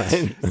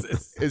 Right?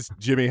 Is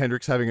Jimi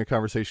Hendrix having a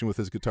conversation with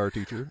his guitar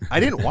teacher? I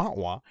didn't wah,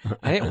 wah.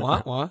 I didn't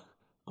wah, wah.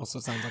 Also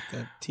sounds like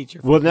the teacher.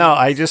 Well, no,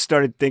 I just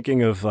started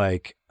thinking of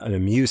like an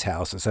Amuse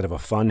house instead of a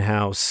fun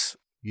house.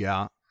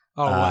 Yeah.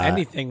 Oh, well,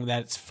 anything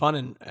that's fun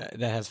and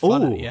that has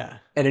fun in it, yeah.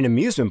 At an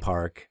amusement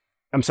park,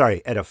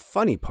 at a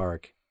funny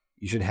park,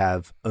 you should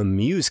have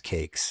Amuse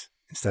cakes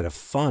instead of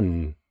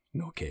fun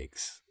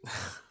cakes.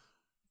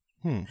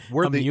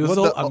 Where the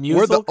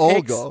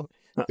old go?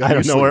 I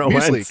don't know where it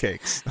went.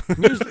 Cakes.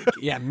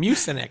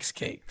 Mucinex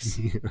cakes.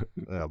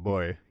 Oh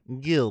boy,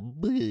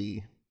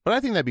 Gilby. But I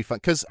think that'd be fun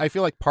because I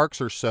feel like parks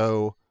are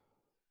so.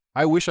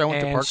 I wish I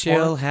went to parks more.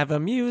 She'll have a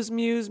muse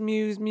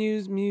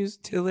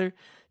till her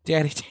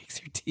daddy takes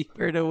her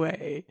T-bird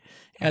away.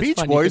 That's Beach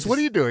fun. Boys, what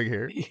are you doing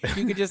here?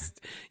 You could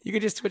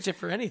just switch it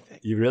for anything.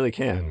 You really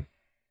can.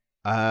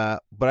 But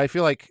I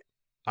feel like,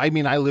 I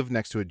live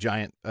next to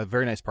a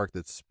very nice park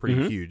that's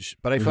pretty huge.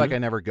 But I feel like I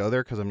never go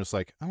there because I'm just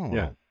like, I don't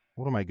know,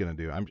 what am I gonna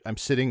do? I'm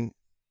sitting.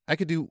 I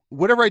could do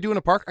whatever I do in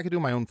a park. I could do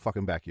in my own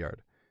fucking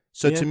backyard.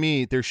 So to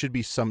me, there should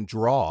be some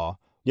draw.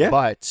 Yeah.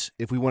 But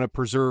if we want to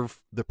preserve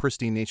the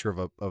pristine nature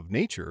of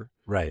nature,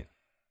 right?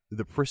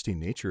 The pristine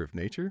nature of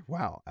nature.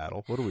 Wow,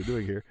 Adel, what are we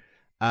doing here?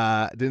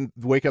 Didn't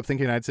wake up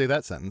thinking I'd say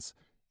that sentence.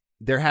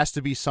 There has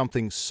to be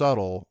something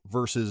subtle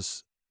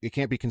versus it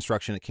can't be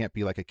construction. It can't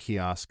be like a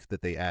kiosk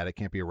that they add. It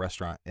can't be a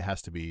restaurant. It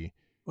has to be.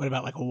 What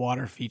about like a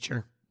water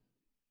feature?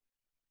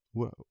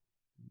 What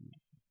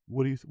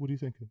are you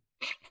thinking?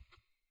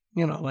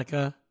 Like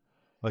a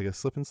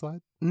slip and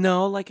slide?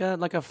 No, like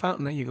a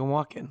fountain that you can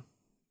walk in.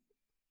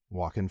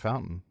 Walk-in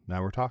fountain.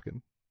 Now we're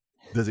talking.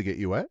 Does it get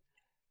you wet?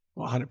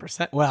 Well,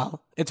 100%.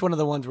 Well, it's one of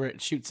the ones where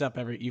it shoots up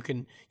you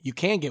can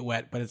get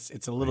wet, but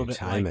it's a little bit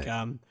like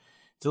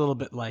it's a little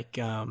bit like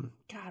God,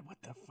 what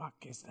the fuck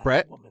is that?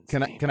 Brett, woman's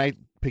can name? I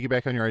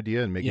piggyback on your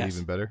idea and make it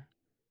even better?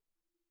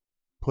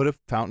 Put a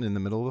fountain in the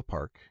middle of the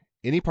park.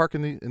 Any park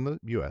in the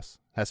US,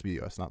 has to be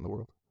US, not in the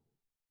world.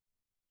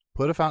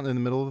 Put a fountain in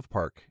the middle of the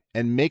park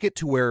and make it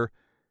to where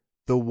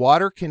the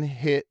water can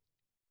hit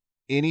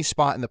any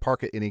spot in the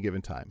park at any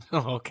given time.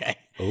 Oh, okay.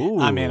 Ooh.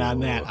 I'm in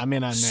on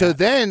that. So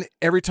then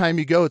every time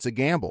you go, it's a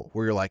gamble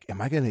where you're like, am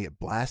I going to get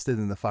blasted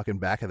in the fucking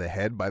back of the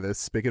head by this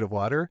spigot of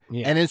water?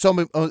 Yeah. And it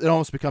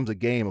almost becomes a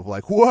game of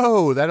like,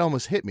 whoa, that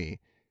almost hit me.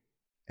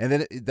 And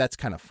then that's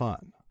kind of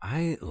fun.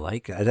 I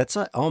like that. That's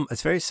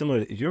it's very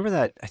similar. Do you remember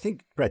that? I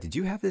think, Brett, did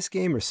you have this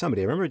game or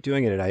somebody? I remember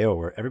doing it at I.O.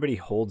 where everybody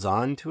holds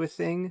on to a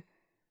thing.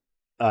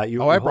 I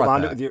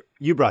brought that.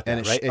 You brought that,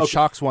 and right? It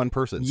shocks one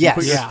person. So yes.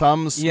 you put your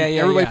thumbs.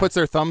 Everybody puts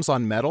their thumbs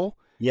on metal.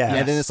 Yeah.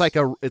 And then it's like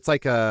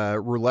a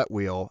roulette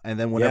wheel. And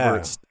then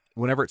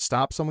whenever it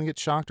stops, someone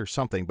gets shocked or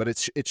something. But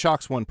it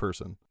shocks one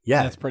person.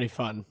 Yeah. That's pretty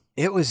fun.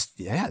 It was.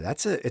 Yeah.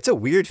 It's a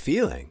weird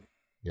feeling.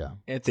 Yeah.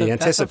 The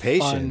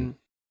anticipation.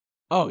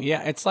 Oh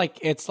yeah. It's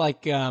like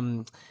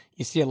you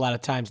see a lot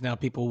of times now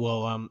people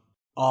will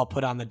all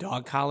put on the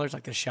dog collars,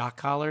 like the shock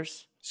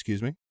collars.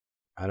 Excuse me?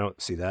 I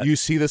don't see that. You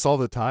see this all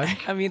the time?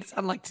 It's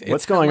unlike.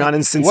 What's going on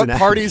in Cincinnati? What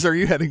parties are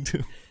you heading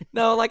to?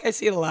 No, I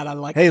see it a lot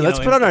on Hey, let's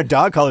put on our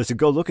dog collars and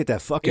go look at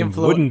that fucking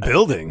wooden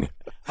building.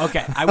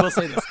 Okay, I will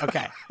say this.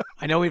 Okay,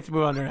 I know we have to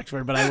move on to our next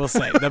word, but I will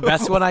say the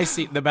best one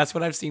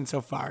I've seen so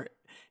far,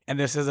 and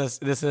this is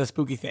a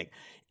spooky thing,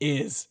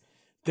 is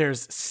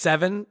there's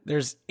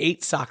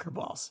 8 soccer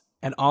balls,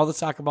 and all the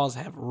soccer balls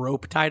have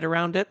rope tied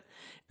around it,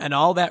 and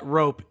all that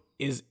rope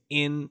is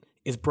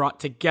brought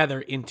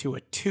together into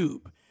a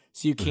tube.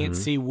 So you can't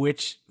see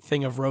which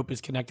thing of rope is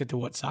connected to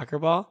what soccer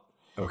ball.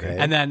 Okay.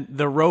 And then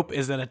the rope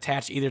is then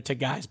attached either to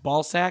guys'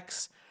 ball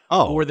sacks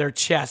or their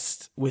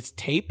chests with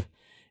tape.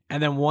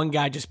 and then one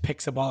guy just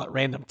picks a ball at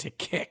random to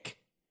kick.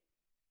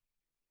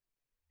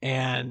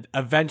 And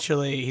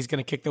eventually he's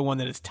going to kick the one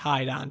that is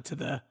tied onto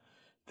the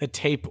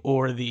tape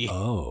or the...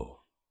 Oh.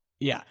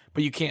 Yeah,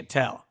 but you can't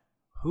tell.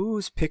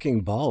 Who's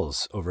picking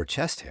balls over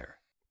chest hair?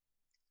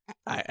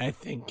 I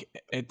think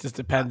it just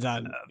depends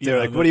on... They're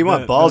like, what do you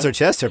want, balls or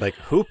chest hair? Like,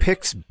 who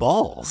picks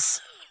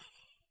balls?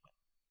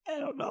 I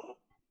don't know.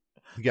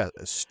 You got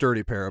a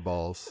sturdy pair of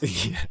balls.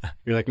 Yeah.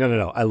 You're like,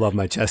 no. I love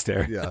my chest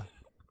hair. Yeah.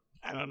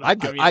 I don't know.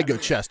 I'd go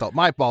chest up.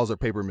 My balls are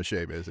paper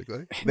mache,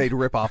 basically. They'd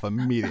rip off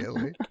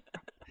immediately.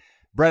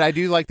 Brett, I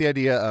do like the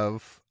idea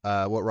of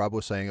what Rob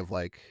was saying of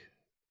like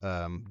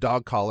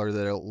dog collar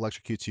that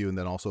electrocutes you and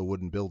then also a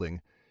wooden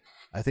building.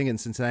 I think in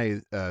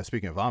Cincinnati,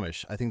 speaking of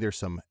Amish, I think there's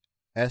some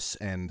S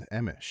and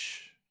Amish.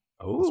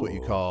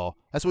 Oh,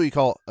 That's what you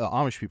call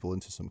Amish people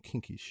into some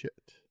kinky shit.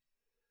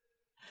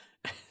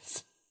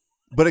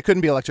 But it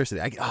couldn't be electricity.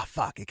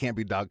 Fuck! It can't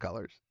be dog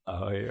collars.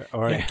 Oh yeah,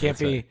 or it can't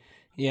be. Right.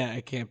 Yeah,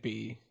 it can't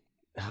be.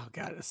 Oh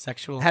god, a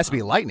sexual. It has to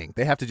be lightning.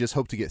 They have to just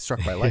hope to get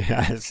struck by lightning.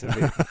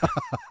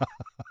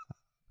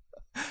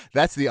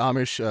 That's the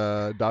Amish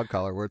dog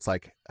collar, where it's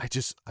like,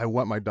 I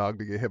want my dog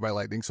to get hit by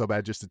lightning so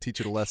bad just to teach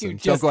it a lesson.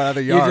 Don't go out of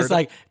the yard. You just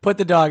like put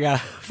the dog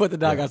out so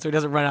he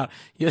doesn't run out.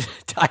 You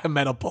just tie a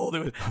metal pole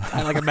to his back.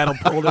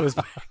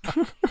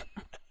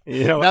 Now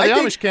the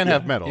Amish can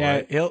have metal. Yeah,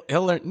 right?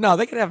 he'll learn. No,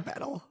 they can have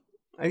metal.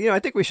 I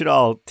think we should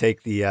all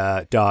take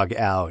the dog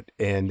out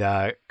and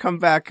come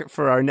back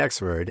for our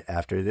next word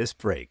after this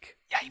break.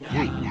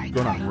 Going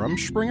on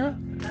Rumspringer?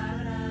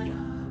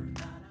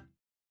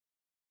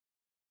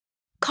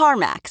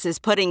 CarMax is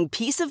putting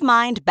peace of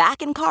mind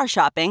back in car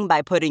shopping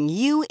by putting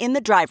you in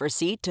the driver's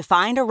seat to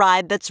find a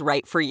ride that's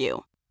right for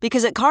you.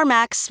 Because at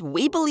CarMax,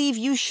 we believe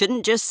you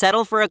shouldn't just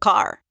settle for a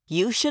car.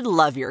 You should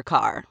love your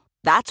car.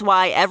 That's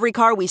why every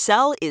car we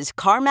sell is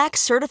CarMax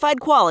certified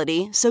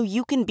quality, so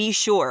you can be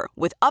sure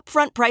with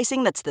upfront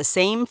pricing that's the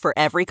same for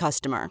every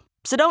customer.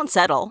 So don't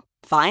settle.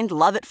 Find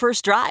love at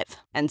first drive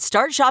and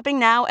start shopping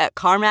now at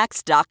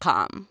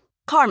CarMax.com.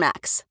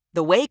 CarMax,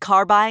 the way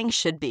car buying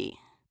should be.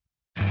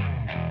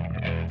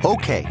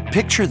 Okay,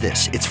 picture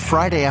this. It's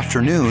Friday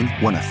afternoon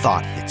when a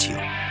thought hits you.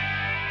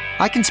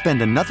 I can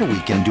spend another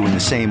weekend doing the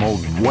same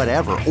old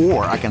whatever,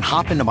 or I can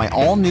hop into my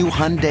all-new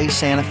Hyundai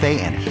Santa Fe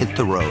and hit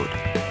the road.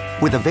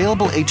 With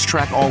available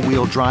H-Track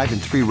all-wheel drive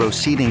and 3-row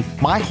seating,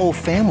 my whole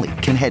family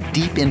can head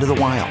deep into the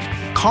wild.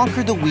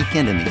 Conquer the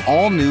weekend in the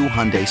all-new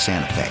Hyundai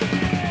Santa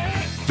Fe.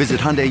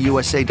 Visit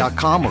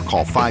HyundaiUSA.com or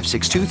call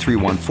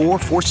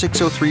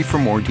 562-314-4603 for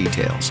more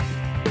details.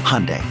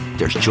 Hyundai,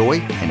 there's joy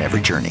in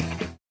every journey.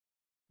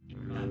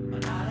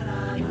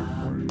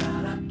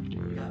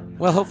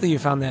 Well, hopefully you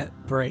found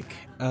that break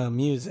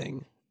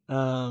amusing.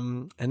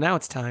 And now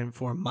it's time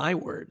for my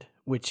word,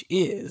 which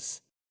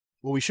is...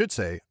 Well, we should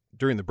say,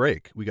 during the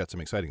break, we got some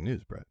exciting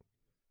news, Brett.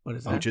 What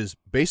is that? Which is,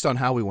 based on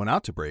how we went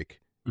out to break,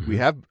 we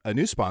have a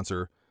new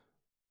sponsor.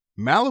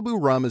 Malibu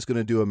Rum is going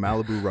to do a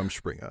Malibu Rum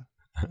Springer.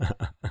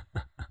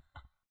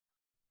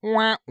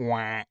 Wah,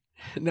 wah.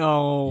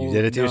 No. You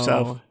did it to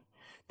yourself?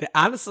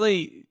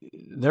 Honestly,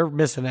 they're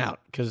missing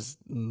out because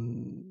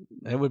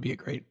that would be a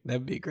great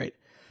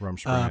Rum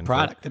Springer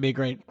product. That'd be a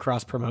great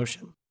cross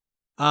promotion.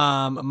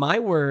 My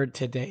word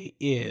today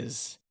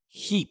is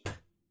heap.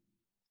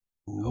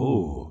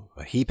 Ooh,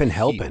 a heap and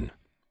helping.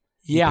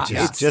 Yeah,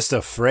 it's just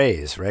a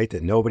phrase, right?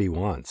 That nobody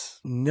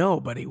wants.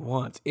 Nobody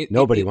wants it.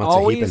 Nobody wants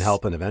always, a heap and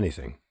helping of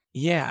anything.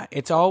 Yeah,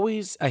 it's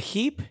always a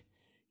heap.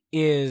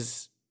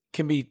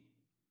 Can be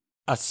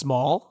a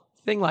small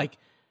thing like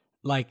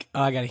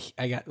I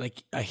got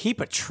like a heap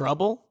of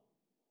trouble.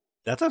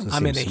 That doesn't seem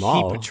I'm in small. a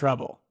heap of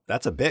trouble.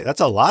 That's a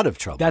lot of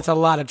trouble. That's a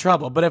lot of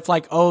trouble. But if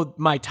like, oh,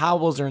 my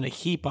towels are in a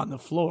heap on the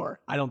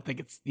floor, I don't think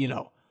it's,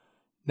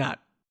 not.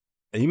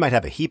 You might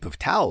have a heap of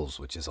towels,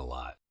 which is a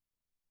lot.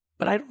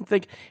 But I don't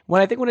think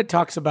when it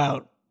talks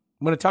about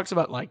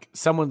like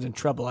someone's in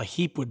trouble, a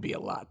heap would be a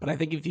lot. But I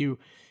think if you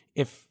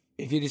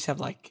just have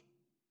like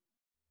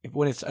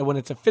when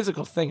it's a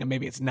physical thing, and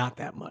maybe it's not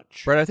that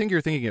much. Brett, I think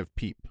you're thinking of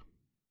Peep.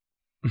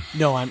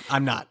 No,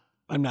 I'm not.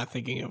 I'm not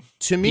thinking of.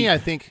 To me, Peep. I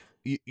think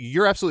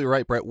you're absolutely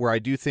right, Brett. Where I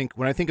do think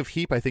when I think of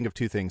heap, I think of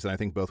two things, and I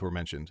think both were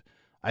mentioned.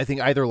 I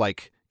think either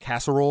like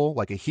casserole,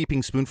 like a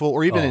heaping spoonful,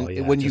 or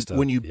even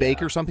when you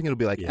bake or something, it'll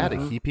be like add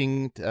a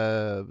heaping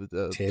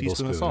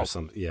teaspoon of salt. Or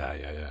something.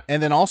 Yeah.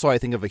 And then also I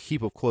think of a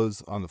heap of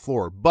clothes on the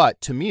floor. But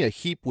to me, a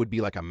heap would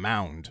be like a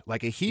mound.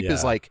 Like a heap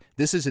is like,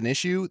 this is an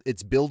issue.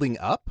 It's building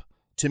up.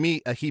 To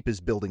me, a heap is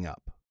building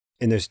up.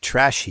 And there's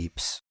trash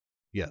heaps.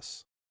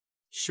 Yes.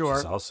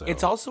 Sure.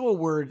 It's also a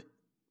word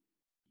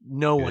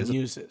no one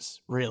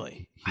uses,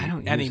 really. I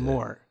don't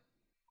anymore.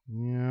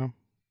 Yeah.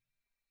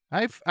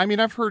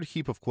 I've heard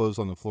heap of clothes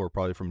on the floor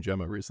probably from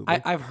Gemma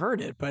recently. I've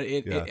heard it, but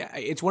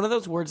it's one of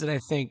those words that I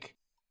think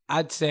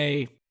I'd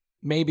say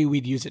maybe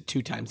we'd use it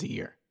 2 times a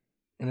year,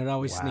 and it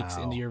always sneaks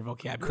into your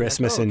vocabulary.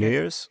 Christmas and New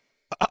Year's,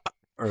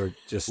 or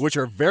just which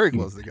are very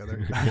close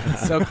together.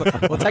 So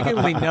well,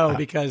 technically no,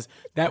 because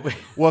that would.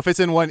 Well, if it's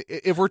in one,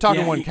 if we're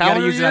talking one you gotta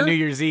calendar use year, it on New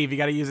Year's Eve. You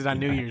got to use it on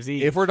New Year's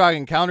Eve. if we're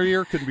talking calendar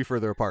year, couldn't be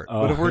further apart.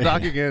 Oh, but if we're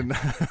talking in,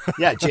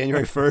 yeah,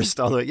 January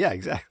 1st, all the way. Yeah,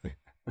 exactly.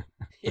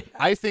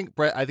 I think,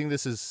 Brett, I think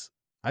this is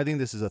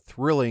a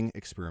thrilling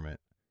experiment.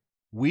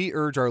 We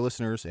urge our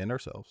listeners and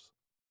ourselves,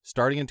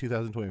 starting in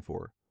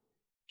 2024,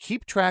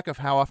 keep track of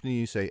how often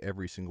you say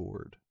every single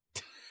word.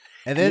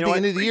 And then at the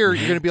end of the year,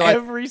 you're going to be like...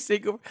 Every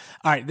single...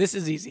 All right, this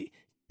is easy.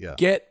 Yeah.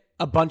 Get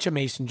a bunch of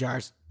mason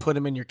jars, put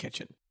them in your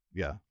kitchen.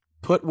 Yeah.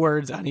 Put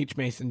words on each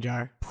mason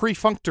jar.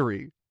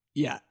 Perfunctory.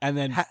 Yeah, and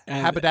then...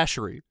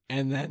 haberdashery.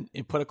 And then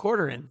you put a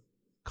quarter in.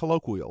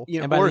 Colloquial.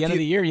 And by the end of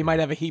the year, you might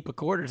have a heap of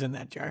quarters in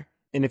that jar.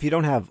 And if you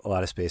don't have a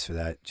lot of space for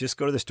that, just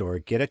go to the store,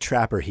 get a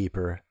Trapper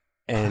Heaper,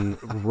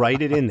 and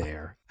write it in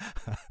there.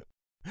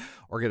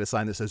 Or get a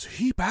sign that says,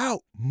 "Heap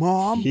out,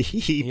 Mom."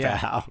 Heap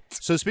out.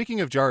 So speaking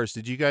of jars,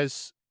 did you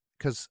guys...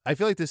 Because I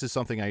feel like this is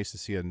something I used to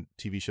see on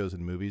TV shows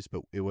and movies,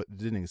 but it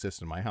didn't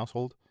exist in my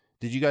household.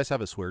 Did you guys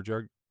have a swear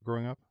jar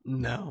growing up?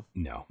 No,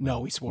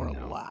 we swore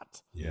a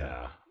lot.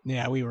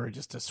 Yeah, we were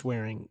just a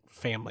swearing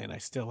family, and I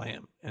still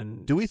am.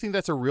 And do we think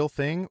that's a real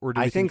thing, or do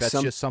we think that's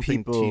just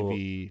something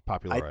TV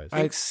popularized?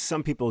 I think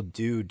some people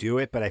do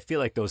it, but I feel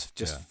like those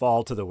just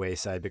fall to the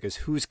wayside because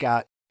who's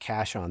got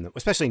cash on them?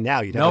 Especially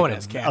now, you'd have no like one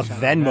has a cash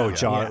Venmo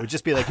jar. Yeah. It would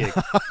just be like a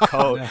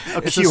code, a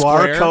It's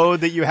QR code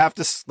that you have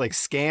to like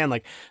scan.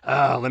 Like,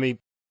 let me.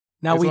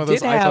 Now we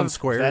did have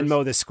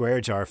Venmo the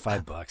square jar,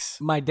 $5.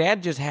 My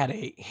dad just had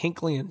a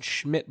Hinckley and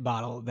Schmidt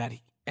bottle that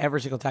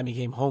every single time he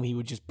came home, he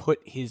would just put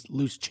his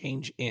loose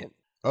change in.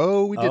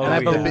 Oh, we did. And I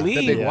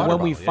believe when bottle,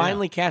 we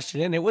finally cashed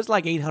it in, it was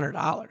like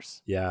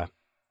 $800. Yeah.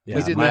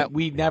 We did that.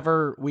 We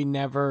never,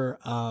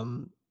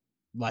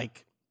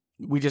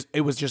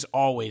 it was just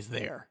always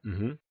there.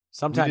 Mm-hmm.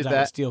 Sometimes I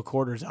would steal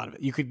quarters out of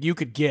it. You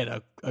could get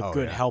a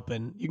good yeah.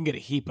 helping. You can get a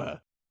heap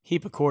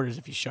of quarters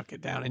if you shuck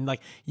it down. And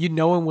like,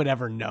 no one would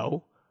ever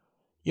know,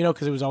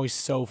 because it was always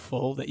so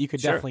full that you could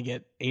definitely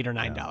get $8 or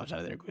 $9 out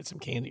of there, get some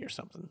candy or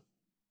something.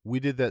 We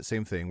did that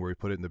same thing where we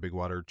put it in the big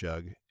water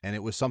jug, and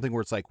it was something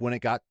where it's like when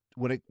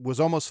it was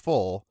almost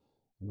full,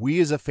 we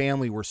as a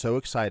family were so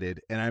excited.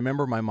 And I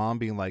remember my mom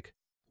being like,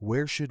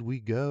 "Where should we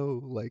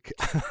go?" Like,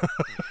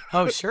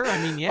 oh, sure. I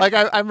mean, yeah. Like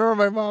I remember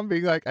my mom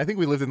being like, I think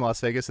we lived in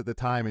Las Vegas at the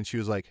time, and she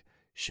was like,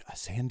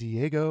 "San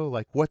Diego?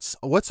 Like, what's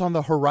on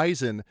the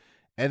horizon?"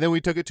 And then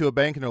we took it to a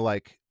bank, and they're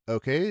like,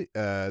 "Okay,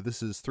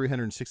 this is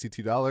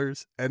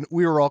 $362," and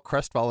we were all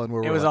crestfallen.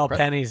 It was all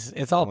pennies.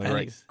 It's all pennies.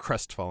 Right,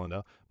 crestfallen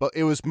now, but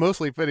it was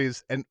mostly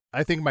pennies. And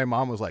I think my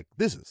mom was like,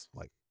 "This is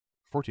like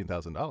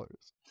 $14,000."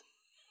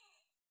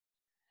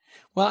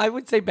 Well, I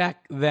would say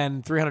back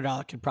then,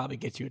 $300 could probably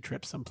get you a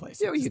trip someplace.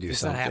 Yeah, you could do it's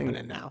something. Not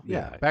happening now.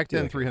 Yeah, back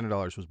then,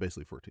 $300 was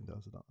basically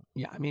 $14,000.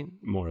 Yeah, I mean,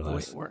 more or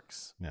less, the way it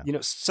works. Yeah.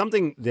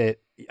 Something that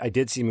I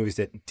did see movies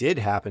that did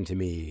happen to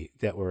me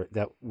that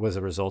was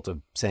a result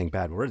of saying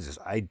bad words is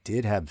I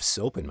did have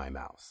soap in my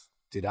mouth.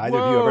 Did either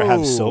of you ever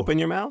have soap in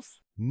your mouth?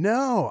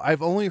 No,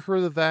 I've only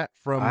heard of that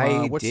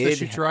from what's the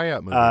Shoot Your Eye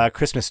Out movie?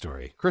 Christmas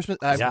Story.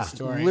 I've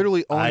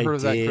literally only heard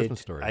of that Christmas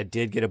Story. I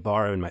did get a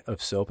bar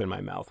of soap in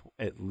my mouth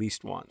at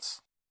least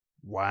once.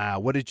 Wow,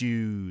 what did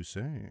you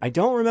say? I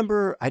don't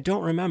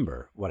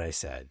remember what I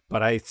said,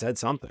 but I said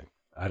something.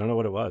 I don't know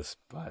what it was,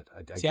 but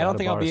I don't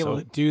think I'll be able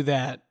to do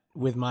that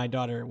with my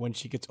daughter when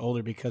she gets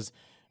older because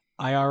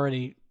I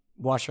already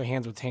wash her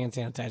hands with hand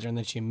sanitizer and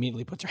then she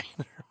immediately puts her hand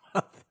in her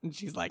mouth and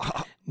she's like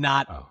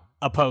not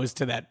opposed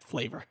to that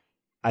flavor.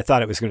 I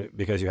thought it was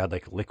because you had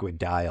like liquid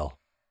dial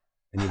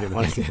and you didn't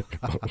want to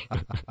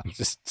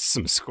just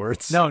some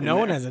squirts. No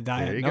one has a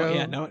dial. There you go.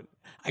 Yeah, no.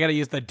 I got to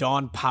use the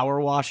Dawn Power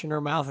Wash in her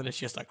mouth and it's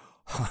just like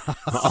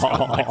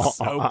like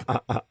soap.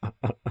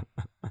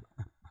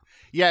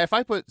 Yeah, if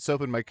I put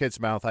soap in my kid's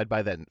mouth, I'd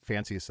buy that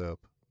fancy soap.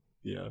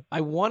 Yeah.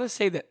 I want to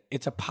say that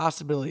it's a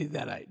possibility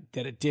that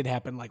it did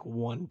happen like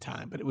one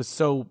time, but it was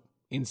so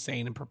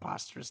insane and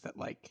preposterous that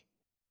like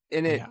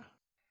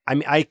I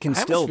mean, I can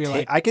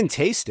I can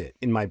taste it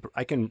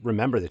I can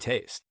remember the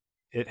taste.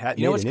 It had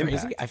made what's an crazy?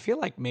 impact. I feel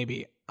like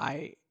maybe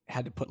I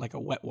had to put like a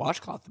wet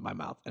washcloth in my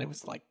mouth and it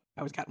was like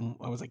I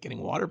was like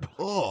getting water.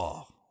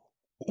 Oh.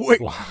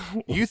 Wait,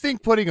 you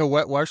think putting a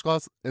wet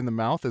washcloth in the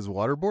mouth is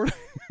waterboarding?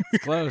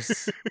 Close.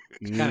 So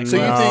you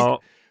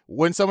think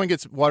when someone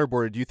gets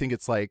waterboarded, do you think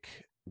it's like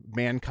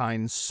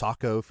Mankind's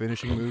Socko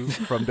finishing move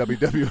from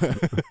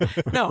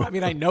WWF? No, I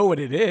mean, I know what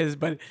it is,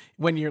 but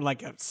when you're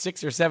like a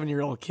 6 or 7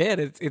 year old kid,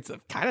 it's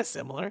kind of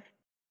similar.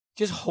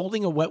 Just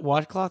holding a wet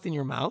washcloth in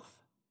your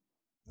mouth.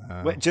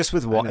 Just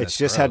with water? It's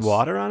just had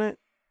water on it?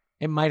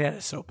 It might have had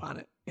a soap on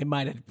it. It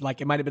might have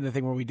been the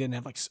thing where we didn't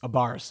have like a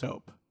bar of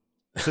soap.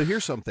 So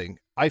here's something.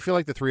 I feel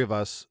like the three of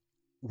us,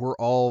 we're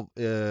all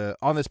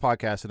on this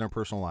podcast in our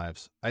personal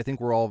lives. I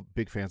think we're all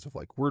big fans of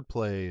like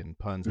wordplay and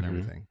puns and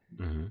everything.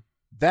 Mm-hmm.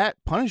 That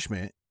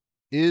punishment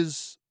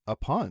is a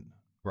pun,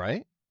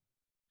 right?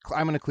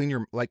 I'm going to clean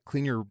your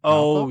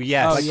Oh mouth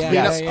yes.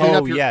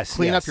 Like, Yes.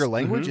 Clean up your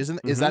language.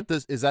 Mm-hmm.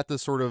 Is that the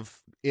sort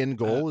of end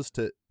goal is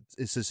to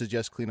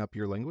suggest clean up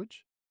your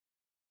language?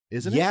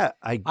 isn't it? Yeah,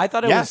 I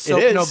thought it was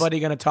soap. Nobody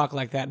going to talk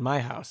like that in my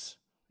house.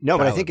 No,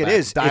 but I think it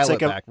is. Dial it's it like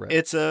back, Brett.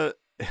 it's a.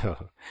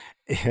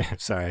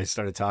 Sorry, I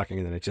started talking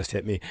and then it just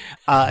hit me.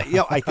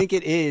 I think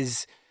it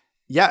is.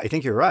 Yeah, I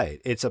think you're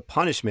right. It's a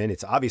punishment.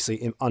 It's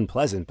obviously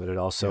unpleasant, but it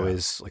also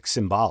is like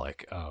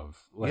symbolic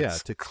of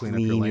to clean up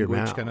your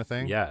language kind of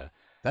thing. Yeah,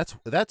 that's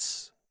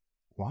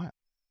why.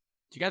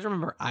 Do you guys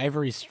remember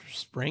Ivory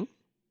Spring?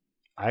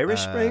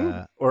 Irish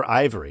Spring or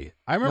Ivory?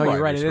 I remember. No,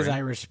 you're right. Irish It is Spring.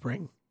 Irish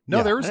Spring.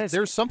 No,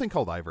 there's something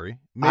called Ivory.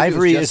 Maybe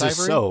Ivory is Ivory? a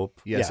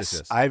soap.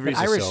 Yes. Ivory is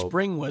a Irish soap.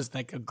 Spring was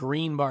like a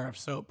green bar of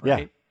soap,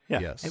 right? Yeah.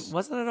 Yes. And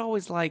wasn't it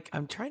always like,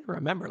 I'm trying to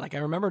remember, like I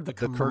remembered the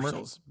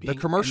commercials. The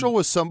commercial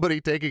was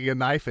somebody taking a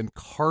knife and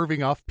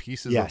carving off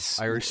pieces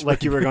of Irish Spring.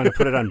 Like you were going to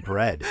put it on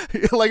bread.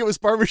 Like it was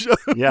Parmesan.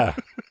 Yeah.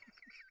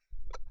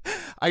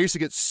 I used to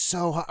get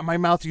so hot. My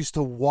mouth used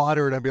to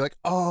water and I'd be like,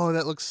 oh,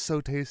 that looks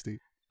so tasty.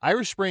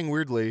 Irish Spring,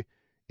 weirdly,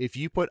 if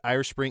you put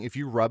Irish Spring, if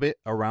you rub it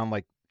around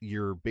like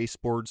your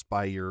baseboards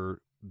by your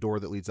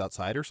door that leads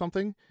outside or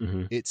something,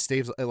 it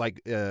stays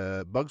like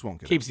bugs won't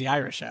get Keeps the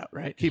Irish out,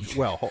 right?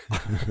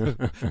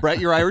 Brett,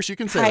 you're Irish, you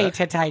can say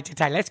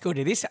that. Let's go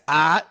to this.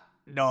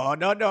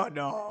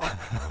 No.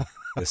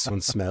 This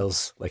one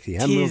smells like the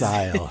Emerald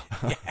Isle.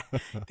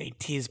 They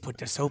put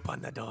the soap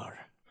on the door.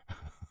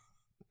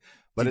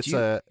 But it's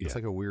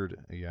like a weird,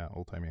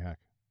 old-timey hack.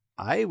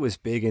 I was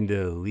big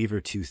into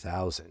Lever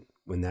 2000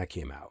 when that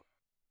came out.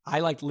 I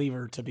liked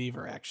Lever to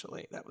Beaver,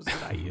 actually. That was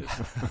what I used.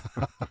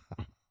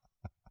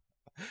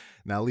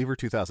 Now, Lever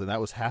 2000, that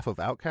was half of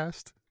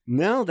Outcast?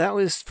 No, that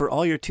was for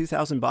all your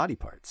 2000 body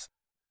parts.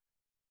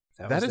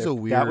 That is a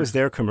weird... That was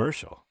their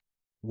commercial.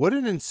 What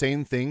an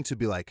insane thing to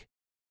be like,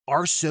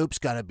 our soap's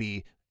got to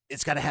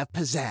have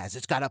pizzazz.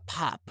 It's got to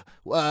pop.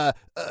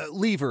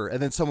 Lever.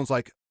 And then someone's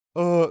like,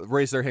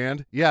 raise their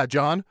hand. Yeah,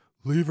 John,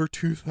 Lever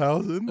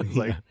 2000? It's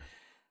like...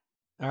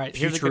 All right,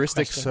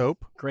 futuristic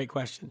soap. Great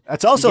question.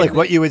 That's also like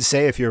what you would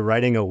say if you're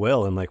writing a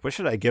will and like, what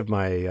should I give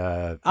my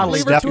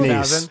Lever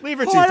 2000.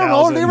 Lever 2000. I don't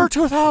know, Lever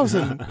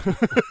 2000.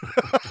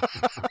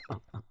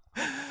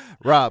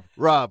 Rob.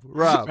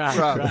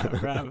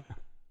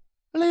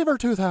 Lever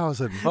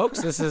 2000.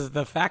 Folks, this is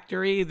the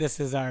factory. This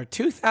is our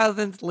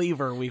 2000th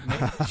lever we've made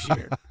this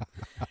year.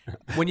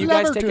 When you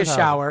guys take a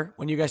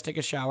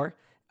shower,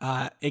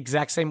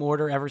 exact same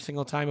order every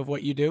single time of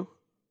what you do?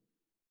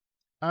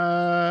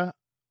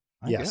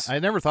 Yes. I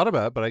never thought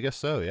about it, but I guess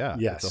so, yeah.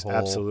 Yes,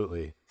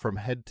 absolutely. From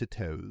head to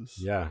toes.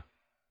 Yeah.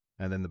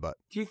 And then the butt.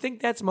 Do you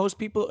think that's most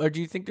people, or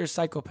do you think there's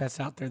psychopaths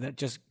out there that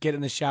just get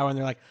in the shower and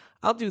they're like,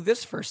 I'll do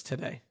this first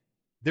today?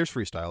 There's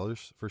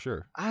freestylers, for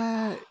sure.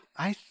 I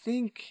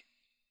think,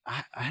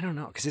 I don't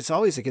know, because it's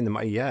always like in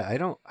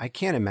the, I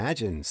can't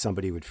imagine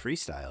somebody would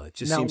freestyle. It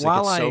just seems like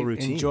it's so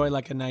routine. I enjoy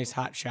like a nice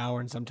hot shower,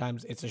 and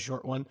sometimes it's a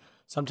short one.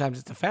 Sometimes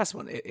it's a fast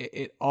one.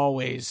 It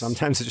always...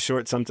 Sometimes it's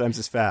short, sometimes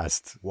it's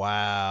fast.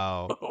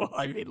 Wow.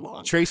 I mean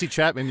long. Tracy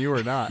Chapman, you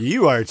are not.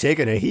 You are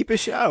taking a heap of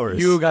showers.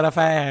 You got a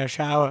fast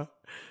shower.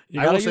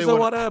 You got to use the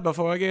water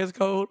before it gets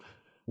cold.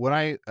 When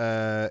I,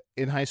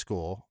 in high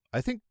school,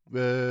 I think,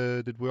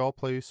 did we all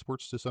play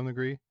sports to some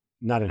degree?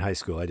 Not in high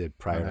school. I did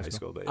prior to high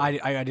school. But yeah.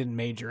 I didn't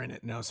major in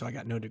it, no, so I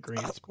got no degree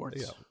in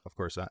sports. Yeah, of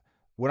course not.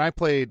 When I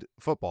played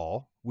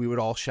football, we would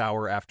all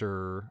shower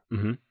after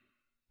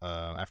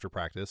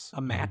practice.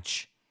 A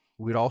match.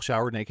 We'd all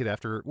shower naked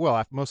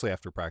mostly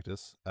after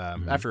practice.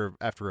 After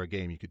a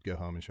game, you could go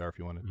home and shower if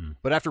you wanted.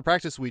 But after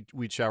practice,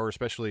 we'd shower,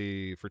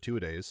 especially for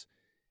 2-a-days.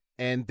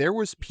 And there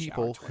was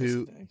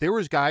there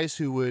was guys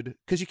who would,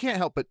 because you can't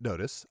help but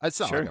notice. It's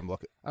not like I'm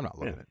not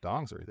looking at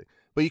dongs or anything,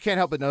 but you can't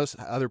help but notice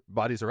other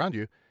bodies around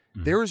you.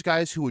 There was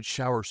guys who would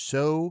shower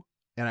so,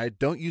 and I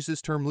don't use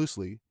this term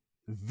loosely,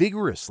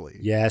 vigorously.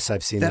 Yes,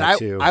 I've seen that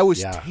too. I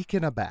was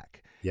taken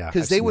aback. Yeah,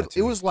 because they would.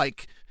 It was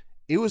like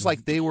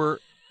they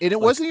were, and it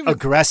wasn't even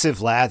aggressive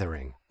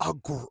lathering.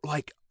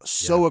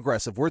 So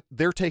aggressive.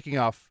 They're taking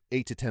off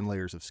 8 to 10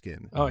 layers of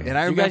skin. Oh yeah. And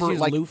I Do you remember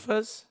guys use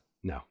loofahs?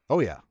 No. Oh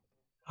yeah.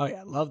 Oh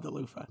yeah, love the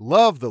loofah.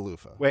 Love the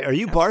loofah. Wait, are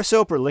you bar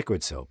soap or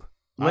liquid soap?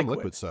 I'm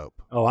liquid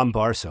soap. Oh, I'm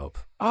bar soap.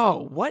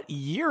 Oh, what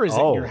year is it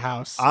in your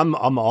house?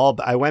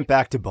 I went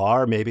back to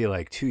bar maybe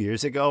like 2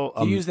 years ago.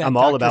 Do you use that I'm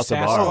Dr. all about the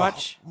bar.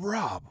 Sasquatch?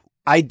 Rob.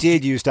 I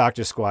did use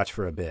Dr. Squatch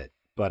for a bit,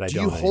 but I don't.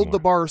 Do you hold anymore. the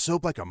bar of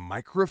soap like a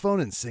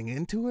microphone and sing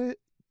into it?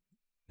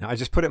 No, I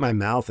just put it in my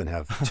mouth and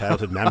have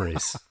childhood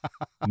memories.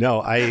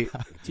 No,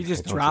 Do you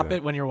just drop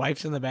it when your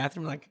wife's in the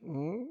bathroom like,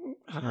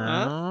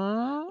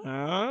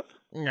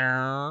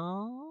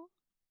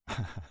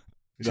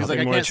 She's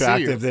like, more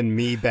attractive than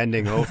me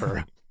bending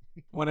over.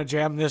 Want to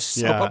jam this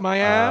soap up my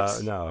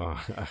ass? No.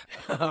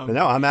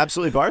 No, I'm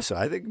absolutely bar soap.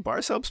 I think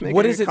bar soap's making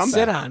What does a it comeback.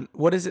 sit on?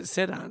 What does it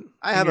sit on?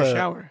 I have in your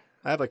shower.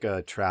 I have like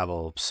a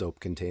travel soap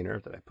container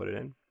that I put it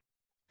in.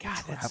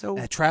 God, that's so...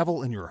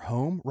 travel in your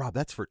home? Rob,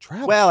 that's for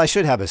travel. Well, I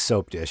should have a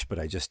soap dish, but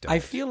I just don't. I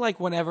feel like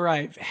whenever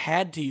I've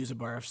had to use a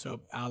bar of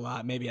soap, a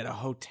la maybe at a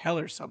hotel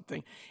or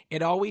something,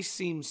 it always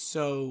seems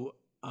so...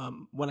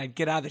 when I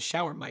get out of the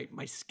shower,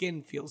 my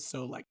skin feels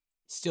so like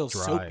still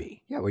dry.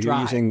 Soapy. Yeah, well, you're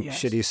using yes.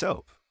 shitty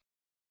soap.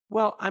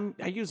 Well,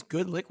 I use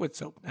good liquid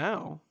soap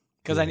now.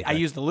 because I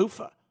use the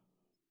loofah.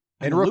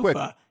 And the real quick,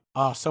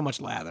 loofah, so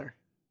much lather.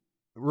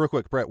 Real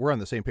quick, Brett, we're on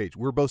the same page.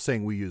 We're both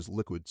saying we use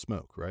liquid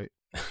smoke, right?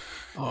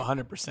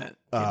 100%.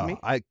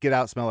 I get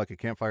out, smell like a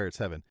campfire. It's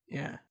heaven.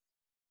 Yeah.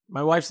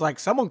 My wife's like,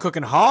 someone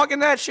cooking hog in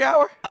that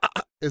shower?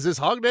 Is this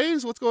hog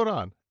days? What's going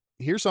on?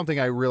 Here's something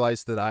I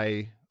realized that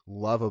I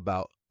love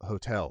about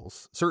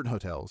hotels, certain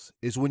hotels,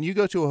 is when you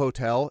go to a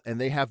hotel and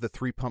they have the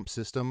 3-pump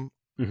system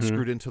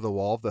screwed into the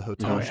wall of the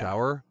hotel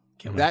shower.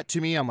 That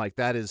to me, I'm like,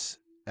 that is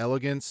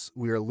elegance.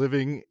 We are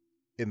living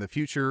in the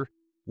future.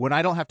 When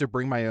I don't have to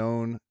bring my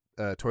own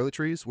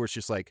toiletries, where it's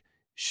just like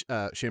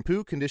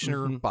shampoo,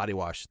 conditioner, body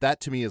wash.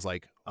 That to me is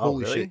like,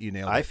 holy shit, you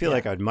nailed it. I feel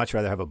like I'd much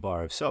rather have a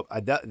bar of soap.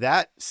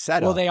 That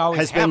setup they always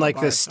has have been a like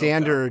bar the of soap,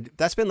 standard.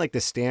 That's been like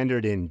the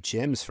standard in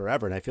gyms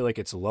forever, and I feel like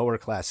it's lower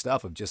class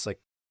stuff of just like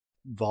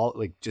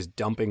just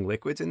dumping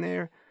liquids in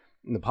there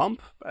in the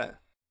pump.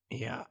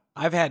 Yeah,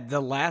 I've had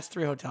the last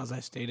 3 hotels I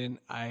stayed in.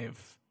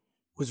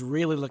 Was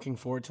really looking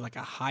forward to like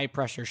a high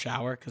pressure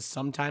shower because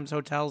sometimes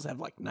hotels have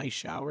like nice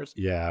showers.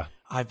 Yeah,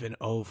 I've been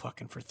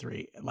fucking for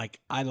 3. Like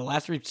the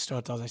last 3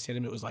 hotels I stayed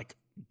in, it was like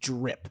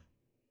drip,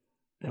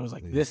 and it was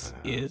like this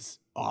is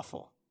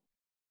awful.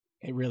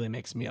 It really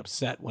makes me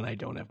upset when I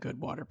don't have good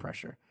water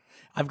pressure.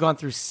 I've gone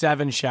through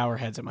 7 shower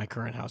heads at my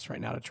current house right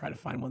now to try to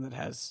find one that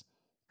has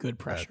good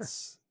pressure.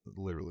 That's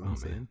literally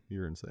insane. Man.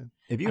 You're insane.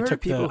 Have you heard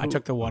of people? I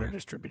took the water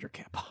distributor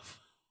cap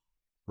off.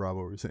 Rob,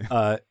 what were you saying?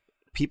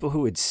 People who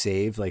would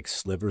save like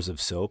slivers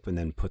of soap and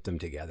then put them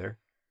together.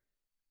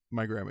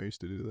 My grandma used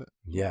to do that.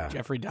 Yeah.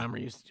 Jeffrey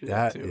Dahmer used to do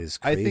that too. That is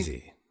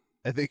crazy.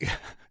 I think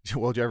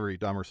well, Jeffrey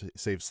Dahmer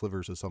saved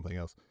slivers of something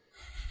else.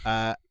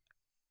 I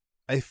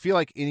feel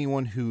like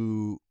anyone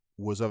who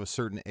was of a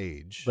certain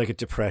age. Like a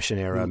Depression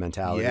era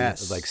mentality.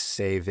 Yes. Of like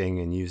saving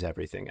and use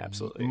everything.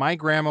 Absolutely. My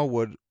grandma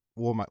would,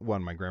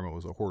 my grandma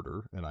was a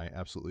hoarder, and I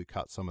absolutely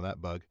caught some of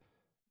that bug.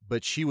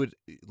 But she would,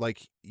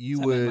 like,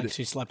 like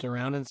she slept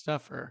around and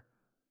stuff, or?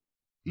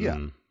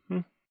 Yeah.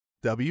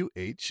 WHOADER.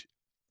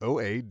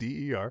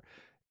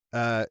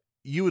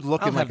 You would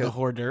look in like a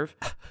hors d'oeuvre.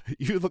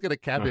 You would look at a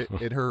cabinet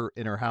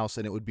in her house,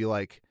 and it would be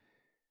like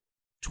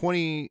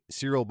 20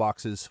 cereal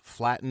boxes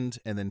flattened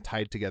and then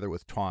tied together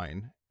with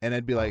twine. And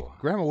I'd be like,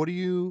 Grandma, what are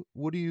you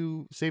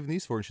saving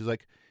these for? And she's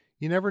like,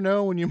 you never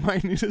know when you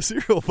might need a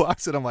cereal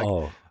box. And I'm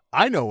like,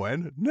 I know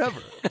when.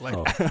 Never.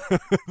 Like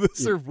this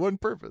served one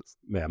purpose.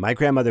 Yeah, my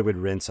grandmother would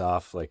rinse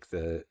off like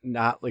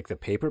not like the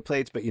paper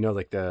plates, but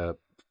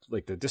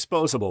like the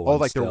disposable ones. Oh,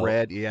 like still. the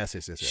red. Yes.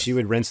 She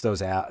would rinse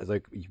those out,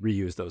 like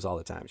reuse those all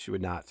the time. She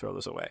would not throw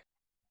those away.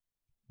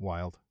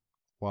 Wild.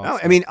 No,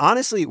 I mean,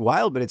 honestly,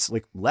 wild, but it's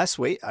like less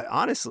weight.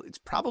 Honestly, it's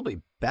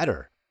probably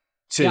better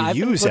to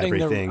use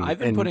everything I've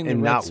been putting the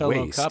red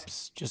Solo waste.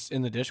 cups just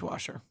in the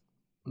dishwasher.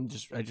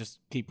 I just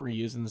keep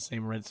reusing the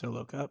same red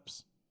Solo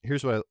cups.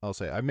 Here's what I'll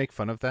say. I make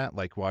fun of that,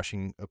 like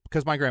washing,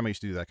 because my grandma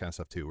used to do that kind of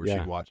stuff too, where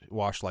she'd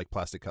wash like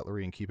plastic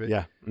cutlery and keep it.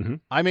 Yeah. Mm-hmm.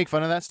 I make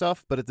fun of that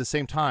stuff, but at the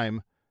same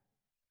time,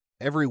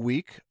 every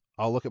week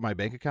I'll look at my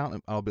bank account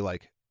and I'll be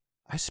like,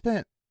 I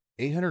spent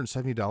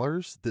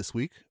 $870 this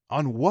week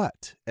on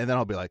what? And then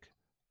I'll be like,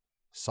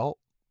 salt,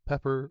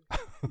 pepper.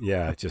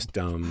 Yeah, just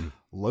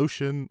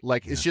lotion.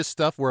 Like, it's just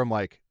stuff where I'm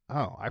like,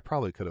 oh, I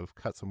probably could have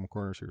cut some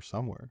corners here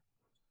somewhere.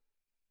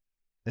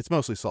 It's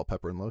mostly salt,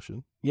 pepper, and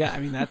lotion. Yeah, I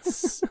mean,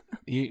 that's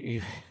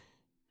you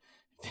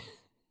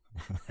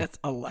that's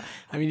a lot.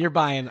 I mean, you're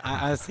buying,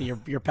 honestly,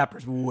 your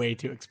pepper's way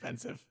too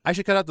expensive. I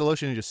should cut out the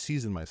lotion and just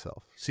season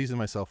myself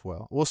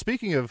well. Well,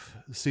 speaking of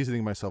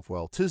seasoning myself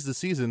well, 'tis the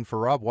season for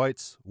Rob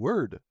White's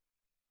word.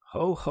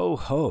 Ho, ho,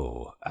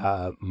 ho.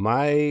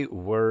 My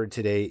word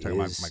today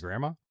is... My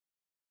grandma?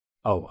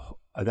 Oh,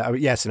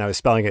 yes, and I was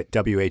spelling it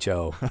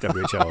W-H-O.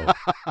 W-H-O.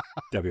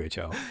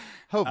 W-H-O.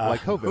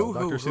 Like Hoville.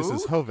 Dr.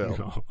 Seuss's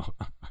Hoville.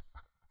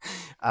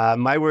 No.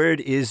 My word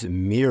is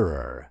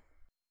mirror.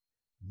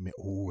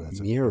 That's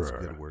a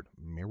good word.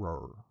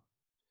 Mirror.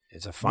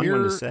 It's a fun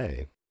one to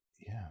say.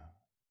 Yeah.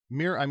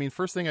 Mirror, I mean,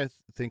 first thing I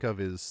think of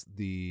is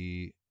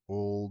the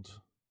old...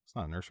 It's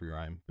not a nursery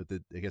rhyme, but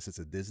I guess it's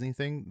a Disney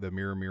thing. The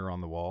mirror, mirror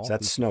on the wall. Is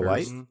that Snow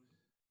White?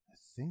 I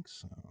think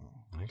so.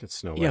 I think it's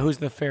Snow White. Yeah, who's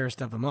the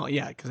fairest of them all?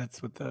 Yeah, because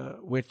that's what the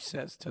witch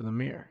says to the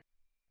mirror.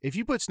 If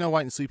you put Snow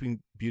White and Sleeping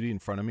Beauty in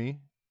front of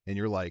me, and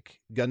you're like,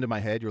 gun to my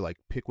head, you're like,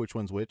 pick which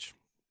one's which,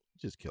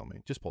 just kill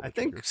me. Just pull the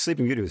trigger. I think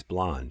Sleeping Beauty was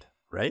blonde,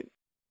 right?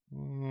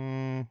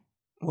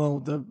 Well,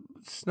 the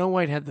Snow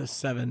White had the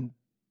 7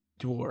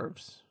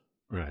 dwarves.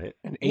 Right.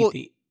 And ate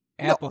the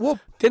apple. No,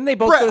 didn't they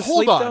both Brett, go to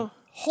sleep, though?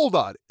 Hold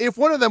on. If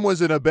one of them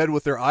was in a bed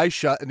with their eyes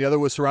shut and the other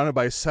was surrounded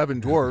by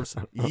 7 dwarves,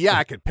 yeah,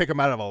 I could pick them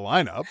out of a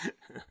lineup.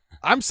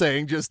 I'm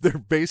saying just their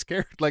base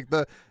character, like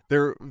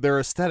their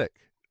aesthetic.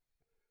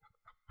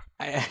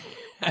 I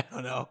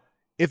don't know.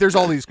 If there's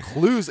all these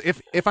clues,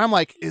 if I'm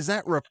like, is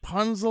that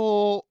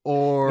Rapunzel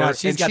or no,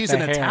 she's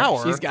in a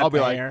tower? I'll be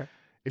like, hair.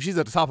 If she's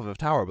at the top of a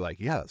tower, I'll be like,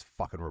 yeah, that's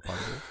fucking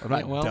Rapunzel.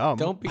 I'm not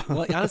dumb.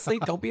 Honestly,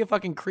 don't be a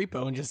fucking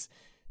creepo and just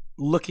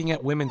looking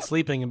at women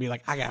sleeping and be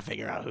like, I gotta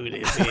figure out who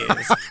this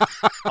is.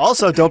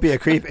 Also, don't be a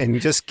creep and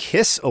just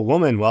kiss a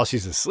woman while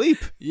she's asleep.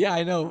 Yeah,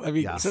 I know. I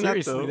mean, Yeah.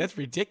 seriously, that's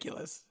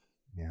ridiculous.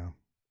 Yeah.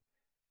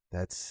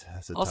 That's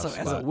a Also, tough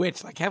as a spot.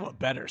 witch, like have a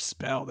better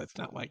spell that's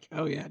not like,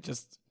 oh yeah,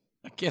 just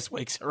a kiss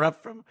wakes her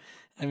up from.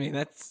 I mean,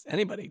 that's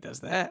anybody does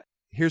that.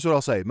 Here's what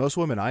I'll say. Most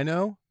women I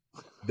know,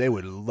 they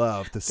would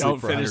love to sleep Don't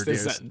for finish 100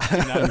 this years. sentence. Do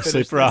not finish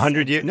Sleep for this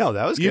 100 years. No,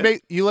 that was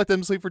good. You let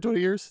them sleep for 20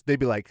 years? They'd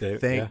be like, They-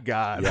 thank yeah.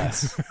 God.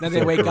 Yes. Then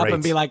they wake up and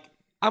Great. be like,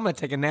 I'm gonna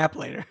take a nap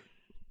later.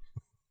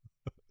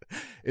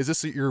 Is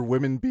this your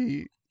women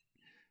be?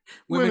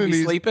 Women be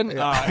bees- sleeping?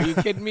 Yeah. Oh, are you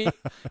kidding me?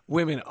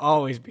 Women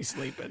always be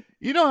sleeping.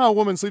 You know how a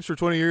woman sleeps for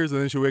 20 years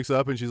and then she wakes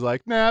up and she's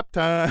like, nap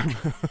time.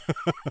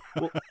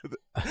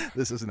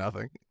 This is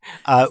nothing.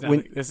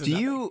 This is Do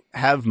you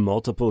have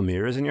multiple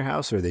mirrors in your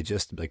house, or are they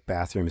just like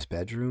bathrooms,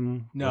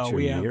 bedroom? No, What's your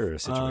we have. mirror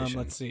situation?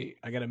 Let's see.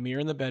 I got a mirror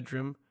in the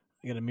bedroom.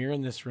 I got a mirror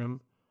in this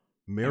room.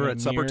 Mirror And at a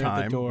supper mirror at the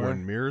time door.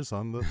 when mirrors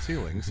on the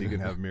ceiling, so you can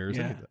have mirrors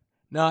Yeah. anytime.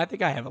 No, I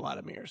think I have a lot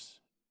of mirrors.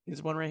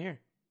 There's one right here.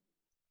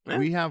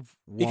 We have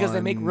Because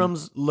they make one-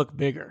 rooms look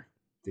bigger.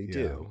 They Yeah.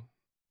 do.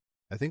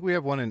 I think we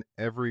have one in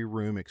every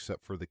room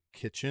except for the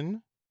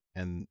kitchen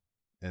and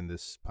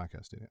this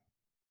podcast studio.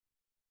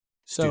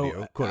 So,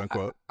 Studio, quote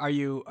unquote. Are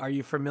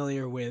you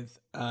familiar with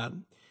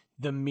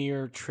the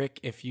mirror trick?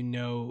 If you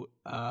know,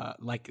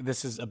 like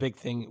this is a big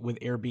thing with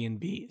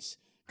Airbnbs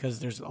because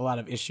there's a lot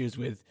of issues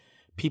with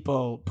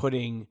people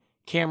putting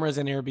cameras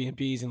in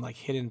Airbnbs in like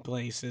hidden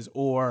places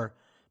or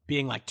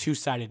being like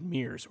two-sided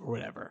mirrors or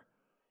whatever.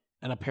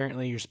 And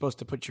apparently, you're supposed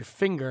to put your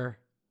finger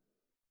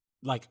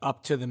like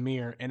up to the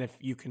mirror, and if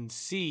you can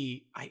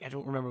see, I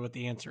don't remember what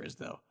the answer is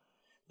though.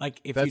 Like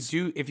if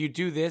you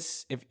do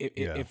this,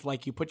 if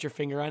like you put your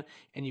finger on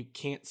and you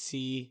can't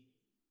see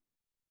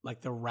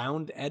like the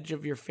round edge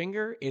of your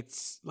finger,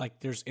 it's like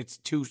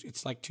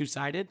it's like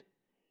two-sided.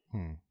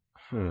 And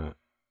Yeah,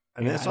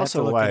 that's I'd have also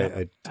to look why it up.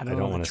 I I don't know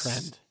don't the want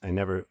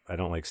trend. I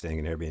don't like staying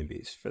in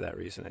Airbnbs for that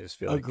reason. I just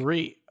feel like,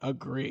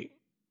 Agree.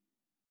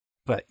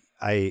 but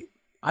I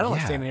don't like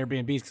yeah. staying in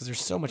Airbnbs because they're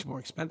so much more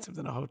expensive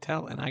than a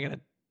hotel, and I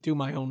gotta do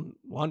my own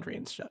laundry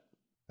and shit.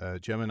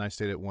 Gemma and I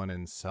stayed at one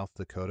in South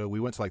Dakota. We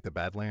went to like the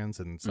Badlands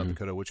in South Mhm.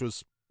 Dakota, which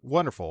was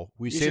wonderful.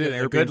 We You stayed should at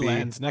go to Airbnb.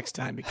 Goodlands next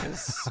time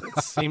because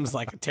it seems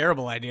like a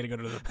terrible idea to go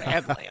to the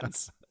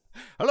Badlands.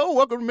 Hello,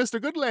 welcome to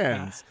Mr.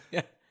 Goodlands.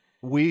 Yeah.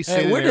 We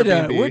stayed Hey, at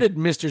Airbnb. where did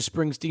Mr.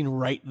 Springsteen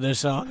write the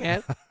song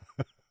at?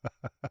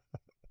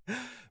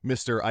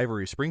 Mr.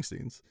 Ivory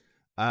Springsteen's.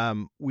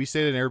 We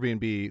stayed at an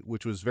Airbnb,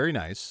 which was very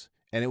nice.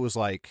 And it was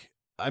like,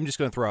 I'm just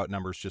going to throw out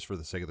numbers just for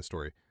the sake of the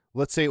story.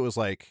 Let's say it was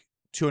like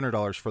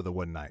 $200 for the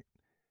one night.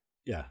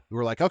 yeah, We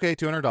were like, okay,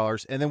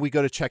 $200. And then we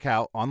go to check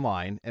out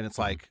online and it's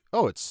like,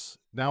 oh, it's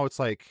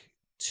like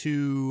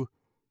 $289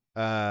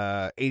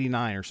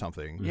 or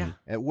something. Yeah.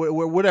 And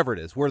whatever it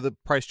is, where the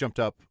price jumped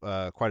up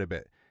quite a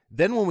bit.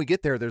 Then when we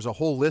get there, there's a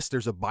whole list.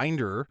 There's a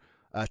binder,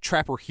 a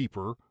trapper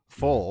heaper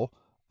full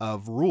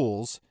of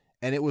rules.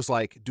 And it was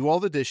like, do all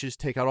the dishes,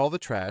 take out all the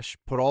trash,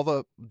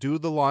 do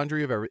the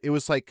laundry of everything. It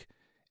was like,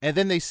 and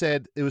then they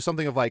said, it was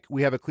something of like,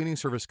 we have a cleaning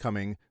service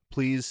coming.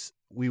 Please,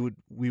 we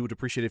would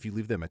appreciate if you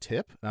leave them a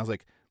tip. And I was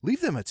like,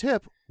 leave them a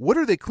tip? What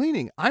are they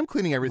cleaning? I'm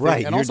cleaning everything.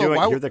 Right, And you're also, doing-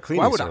 why you're the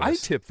cleaning why would I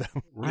service. tip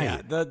them? right.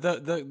 Yeah,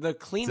 the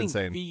cleaning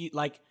insane. fee,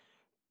 like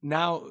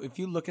now, if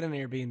you look at an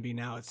Airbnb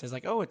now, it says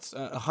like, oh, it's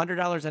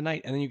 $100 a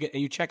night, and then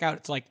you check out,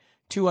 it's like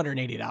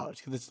 $280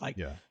 because it's like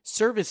Yeah.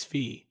 service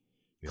fee,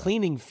 Yeah.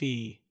 cleaning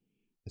fee.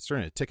 It's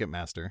turning to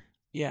Ticketmaster.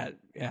 Yeah,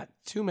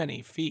 too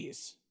many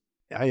fees.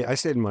 I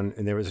stayed in one,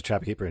 and there was a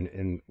trapper keeper,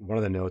 and one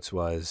of the notes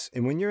was,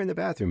 and when you're in the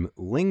bathroom,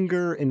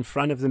 linger in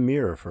front of the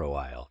mirror for a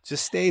while.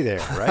 Just stay there,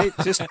 right?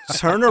 Just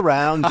turn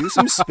around, do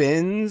some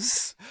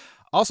spins.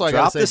 Also, I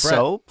drop gotta say, the Brett,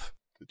 soap.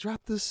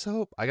 drop the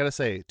soap. I gotta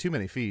say, too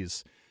many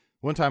fees.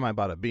 One time I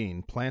bought a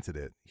bean, planted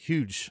it,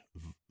 huge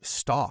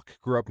stalk,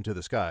 grew up into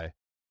the sky.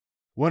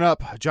 Went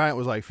up, a giant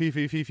was like, fee,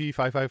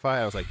 555.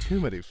 I was like, too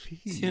many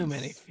fees. Too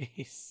many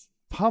fees.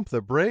 Pump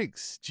the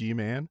brakes,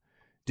 G-man.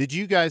 Did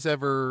you guys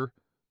ever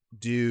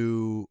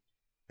do,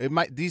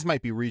 these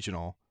might be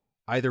regional,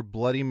 either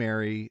Bloody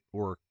Mary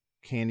or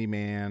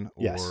Candyman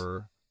or, Yes.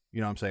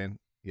 you know what I'm saying?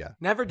 Yeah.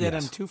 Never did.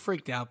 Yes. I'm too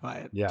freaked out by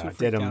it. Yeah, too I did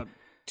freaked 'em. out.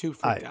 Too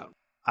freaked out.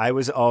 I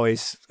was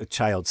always a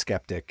child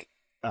skeptic.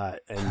 And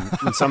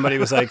when somebody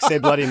was like, say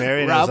Bloody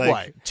Mary, and I was Rob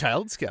like, White,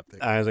 child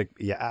skeptic. I was like,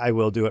 yeah, I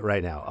will do it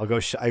right now. I'll go.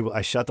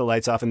 I shut the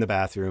lights off in the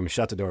bathroom,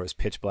 shut the door. It was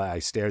pitch black. I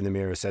stared in the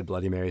mirror, said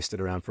Bloody Mary,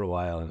 stood around for a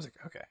while, and I was like,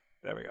 okay,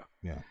 there we go.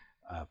 Yeah.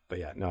 But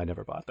yeah, no, I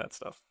never bought that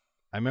stuff.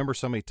 I remember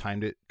somebody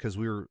timed it because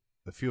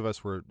a few of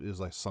us were, it was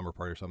like a summer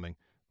party or something,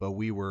 but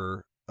we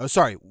were,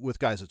 with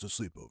guys, it's a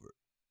sleepover.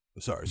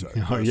 Sorry.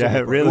 Oh, A yeah,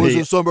 summer party. really? It was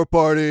a summer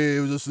party.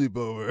 It was a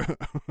sleepover.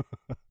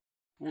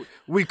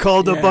 We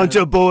called a Yeah. bunch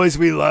of boys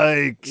we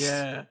liked.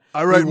 Yeah.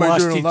 I write we my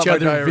washed journal, each not my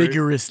other diary.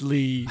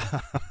 vigorously.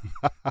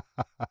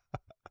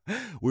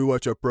 We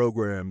watch our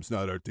programs,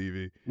 not our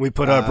TV. We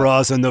put our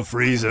bras in the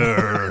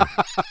freezer.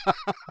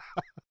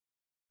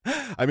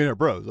 I mean, our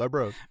bros. Our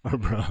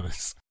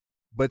bros.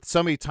 but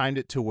somebody timed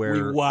it to where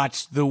We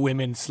watched the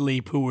women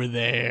sleep who were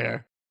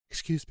there.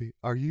 Excuse me,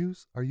 are you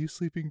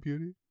Sleeping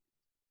Beauty?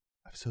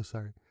 I'm so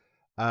sorry.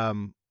 I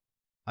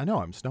know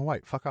I'm Snow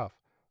White. Fuck off.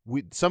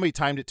 Somebody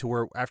timed it to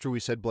where after we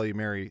said Bloody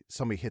Mary,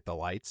 somebody hit the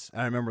lights,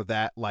 and I remember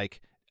that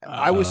like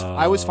I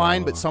was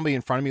fine, but somebody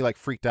in front of me like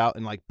freaked out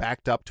and like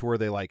backed up to where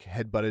they like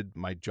headbutted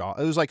my jaw.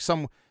 It was like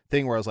some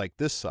thing where I was like,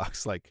 this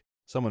sucks. Like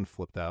someone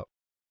flipped out.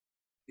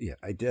 Yeah,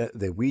 I did.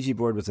 The Ouija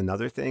board was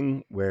another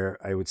thing where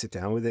I would sit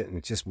down with it and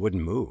it just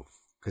wouldn't move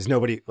because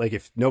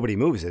if nobody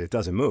moves it, it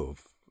doesn't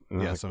move.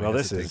 And Yeah, like, somebody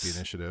has to take the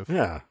initiative.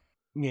 Yeah.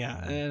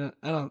 Yeah, and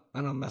I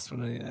don't mess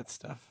with any of that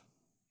stuff.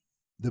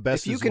 The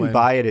best if you is can when...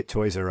 buy it at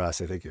Toys R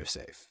Us, I think you're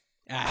safe.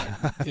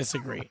 I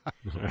disagree.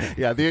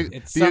 Yeah,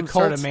 it's some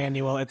sort of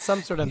manual. It's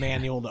some sort of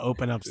manual to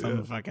open up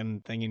some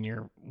fucking thing in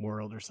your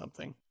world or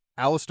something.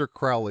 Aleister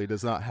Crowley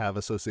does not have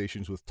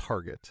associations with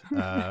Target.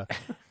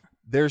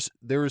 There's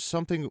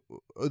something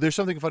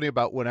funny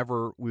about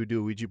whenever we would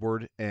do a Ouija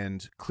board,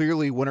 and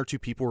clearly one or two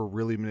people were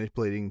really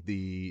manipulating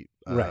the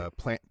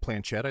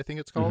planchette, I think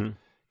it's called,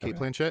 Kate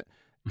Planchette,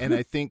 and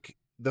I think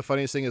the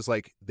funniest thing is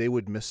like they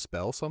would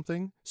misspell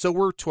something. So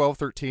we're 12,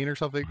 13 or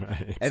something,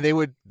 and they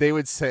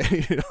would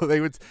say,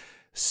 they would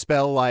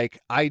spell like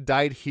I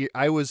died here.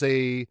 I was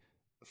a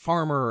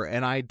farmer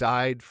and I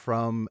died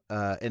from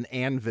an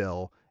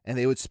anvil. And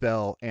they would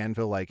spell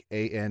anvil like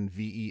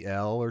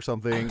ANVEL or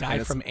something. I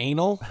died from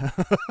anal?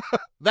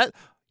 That,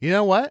 you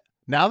know what?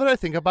 Now that I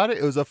think about it,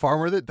 it was a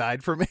farmer that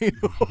died from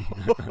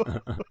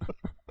anal.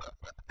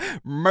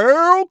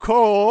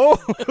 Miracle!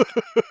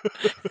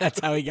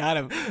 That's how he got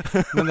him.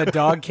 And then the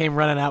dog came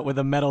running out with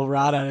a metal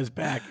rod on his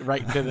back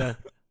right into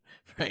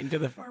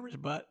the farmer's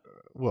butt.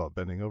 Well,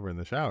 bending over in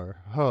the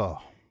shower. Oh,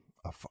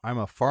 I'm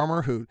a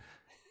farmer who...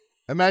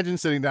 Imagine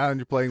sitting down and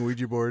you're playing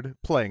Ouija board.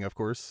 Playing, of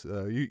course.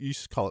 You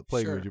call it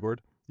playing Ouija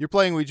board. You're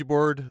playing Ouija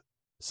board.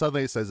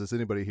 Suddenly it says, is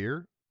anybody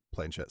here?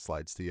 Planchette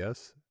slides to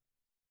yes.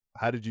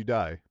 How did you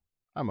die?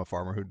 I'm a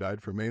farmer who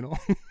died from anal.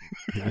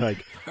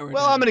 Like,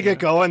 well, I'm going to get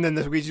going. Then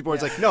the Ouija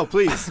board's like, no,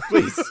 please,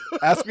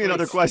 ask me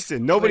another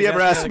question. Nobody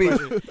ever asked me.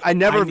 I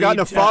never have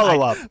gotten a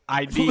follow-up.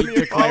 I need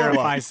to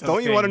clarify something.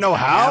 Don't you want to know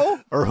how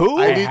or who?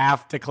 I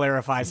have to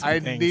clarify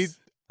some things.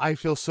 I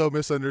feel so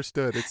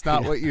misunderstood. It's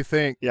not what you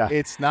think. Yeah.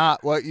 It's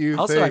not what you think.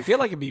 Also, I feel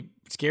like it'd be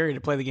scary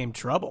to play the game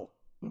Trouble.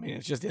 I mean,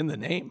 it's just in the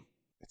name.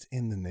 It's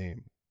in the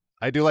name.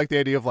 I do like the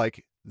idea of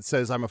like, it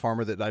says I'm a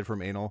farmer that died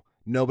from anal.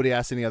 Nobody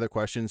asks any other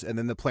questions. And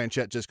then the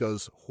planchette just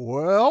goes,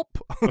 whelp.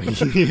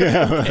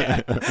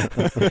 Yeah.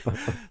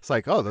 It's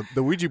like, oh,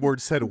 the Ouija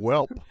board said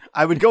whelp.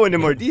 I would go into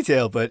more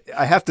detail, but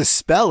I have to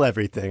spell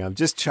everything. I'm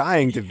just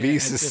trying to be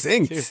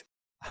succinct.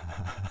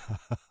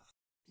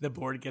 The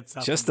board gets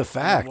up. Just the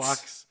facts.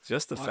 Walks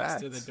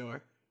facts. to the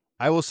door.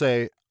 I will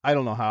say, I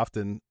don't know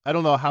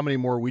how many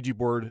more Ouija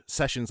board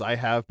sessions I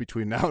have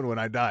between now and when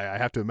I die. I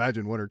have to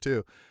imagine one or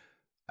two.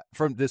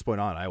 From this point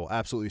on, I will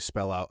absolutely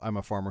spell out I'm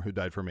a farmer who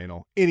died from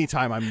anal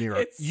anytime I'm near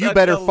it. You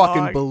better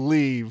fucking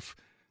believe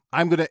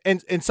I'm going to,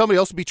 and somebody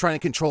else will be trying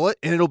to control it,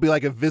 and it'll be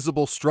like a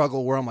visible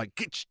struggle where I'm like,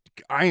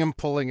 I am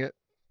pulling it.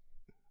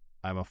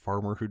 I'm a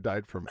farmer who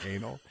died from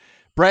anal.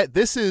 Brett,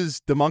 this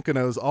is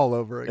DeMuncanos all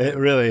over again. It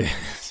really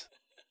is.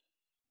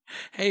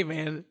 Hey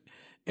man,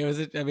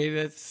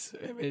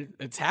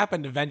 it's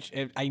happened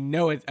eventually. I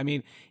know it. I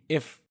mean,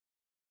 if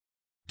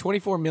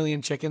 24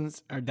 million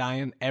chickens are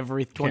dying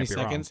every 20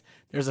 seconds,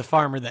 there's a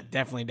farmer that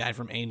definitely died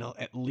from anal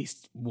at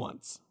least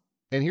once.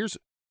 And here's,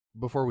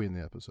 before we end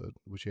the episode,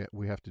 which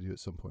we have to do at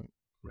some point.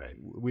 Right.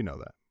 We know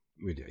that.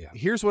 We do, yeah.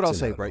 Here's what I'll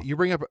say, Brett. You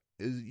bring up,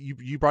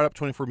 you brought up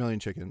 24 million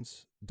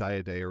chickens die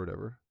a day or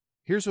whatever.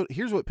 Here's what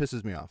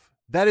pisses me off.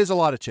 That is a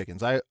lot of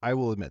chickens. I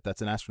will admit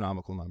that's an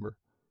astronomical number.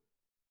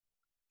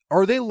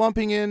 Are they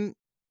lumping in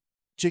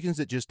chickens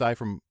that just die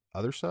from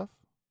other stuff?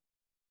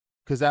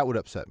 Because that would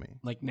upset me.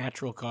 Like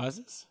natural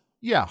causes?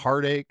 Yeah,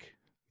 heartache,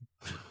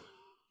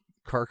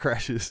 car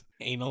crashes.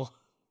 Anal.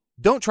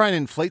 Don't try and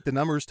inflate the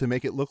numbers to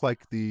make it look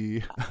like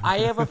the...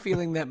 I have a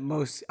feeling that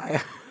most...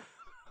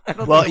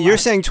 Well, you're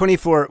saying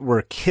 24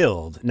 were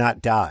killed,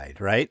 not died,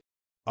 right?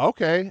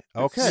 Okay.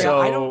 Yeah, So,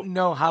 I don't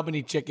know how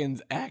many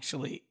chickens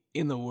actually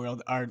in the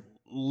world are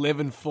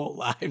living full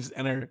lives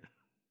and are...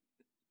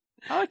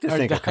 I like to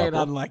think a couple.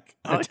 On like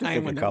I like a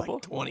time when a they're couple.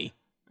 like 20.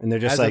 And they're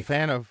just As like a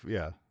fan of,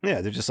 yeah,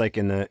 they're just like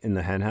in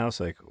the hen house,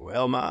 like,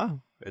 well, Ma,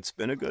 it's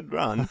been a good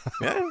run.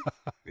 Yeah,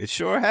 it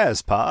sure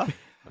has, Pa.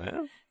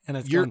 Well, And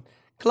it's going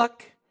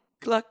cluck,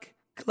 cluck,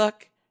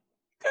 cluck,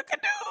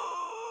 cock-a-doo.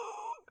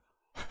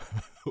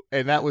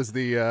 And that was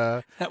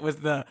the That was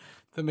the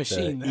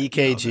machine. the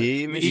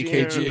EKG machine.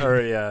 EKG.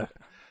 Or, yeah.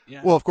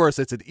 Yeah. well, of course,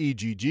 it's an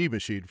EGG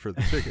machine for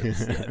the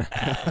chickens.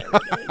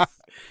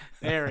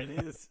 There it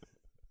is.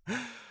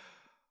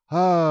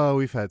 Oh,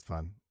 we've had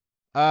fun.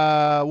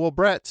 Well,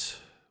 Brett,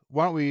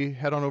 why don't we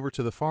head on over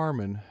to the farm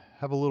and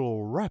have a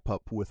little wrap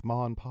up with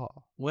Ma and Pa?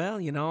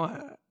 Well,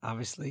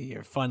 obviously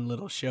your fun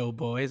little show,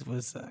 boys,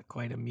 was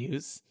quite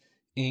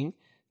amusing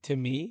to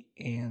me.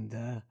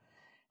 And,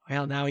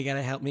 well, now we got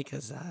to help me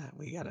because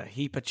we got a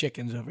heap of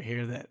chickens over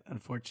here that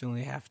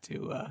unfortunately have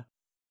to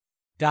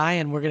die,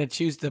 and we're going to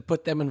choose to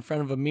put them in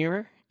front of a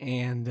mirror,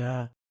 and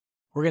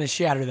we're going to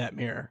shatter that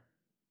mirror.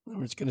 And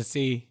we're just going to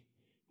see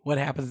what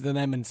happens to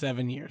them in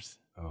 7 years.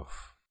 Oh,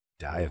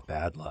 die of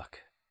bad luck.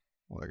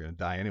 Well, they're going to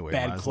die anyway.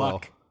 Bad might as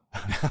cluck.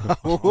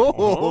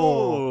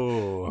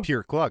 well.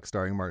 Pure Cluck,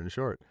 starring Martin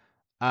Short.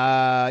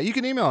 You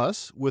can email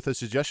us with a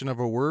suggestion of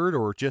a word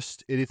or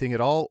just anything at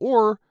all,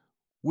 or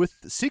with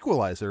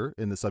sequelizer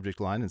in the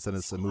subject line and send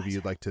us a movie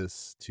you'd like to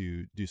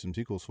do some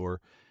sequels for.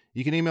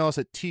 You can email us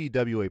at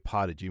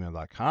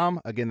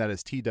twapod@gmail.com. Again, that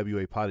is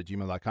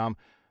twapod@gmail.com.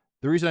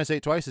 The reason I say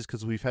it twice is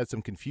because we've had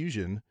some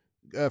confusion.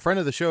 A friend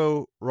of the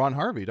show, Ron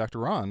Harvey, Dr.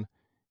 Ron,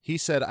 he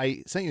said,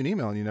 I sent you an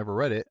email and you never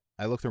read it.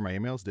 I looked through my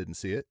emails, didn't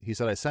see it. He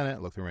said, I sent it,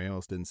 looked through my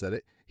emails, didn't see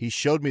it. He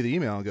showed me the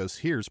email and goes,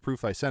 here's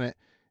proof I sent it.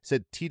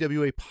 Said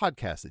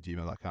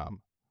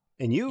twapodcast@gmail.com.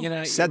 And you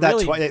know, said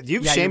really, that twice.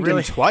 You've yeah, shamed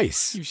him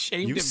twice. You've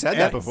shamed him. You've said twice.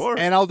 that before.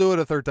 And I'll do it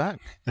a third time.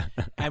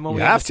 And when You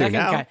we have have a to second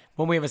now.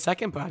 when we have a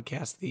second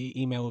podcast,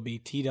 the email will be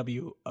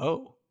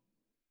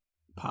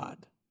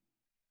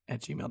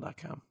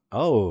twopod@gmail.com.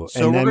 Oh,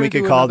 So and we're then we gonna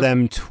could do call another-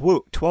 them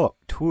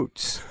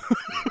twoots.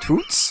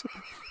 Twoots?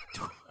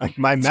 Like,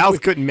 my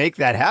mouth couldn't make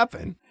that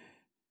happen.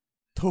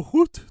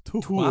 Toot,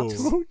 Twaps.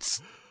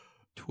 Twoots.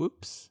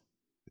 Twoops.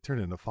 It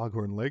turned into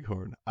Foghorn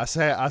Leghorn. I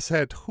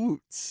said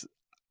toots.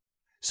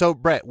 So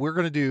Brett, we're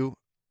gonna do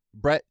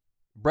Brett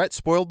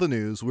spoiled the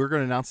news. We're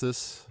gonna announce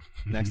this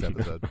next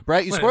episode.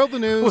 Brett, you spoiled the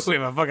news. We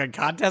have a fucking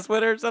contest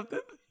winner or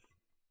something?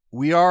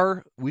 We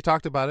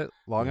talked about it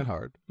long and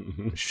hard,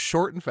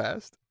 short and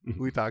fast.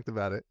 We talked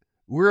about it.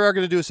 We are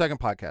going to do a second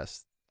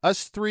podcast.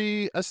 Us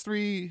three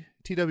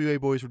TWA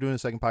boys, we're doing a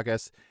second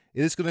podcast.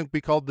 It is going to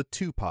be called the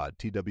Two Pod,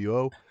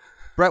 TWO.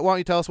 Brett, why don't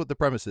you tell us what the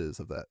premise is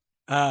of that?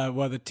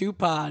 Well, the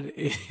two-pod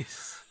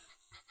is...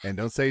 And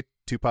don't say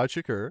Two Pod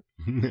Shakur.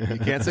 You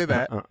can't say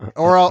that.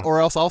 Or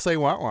else I'll say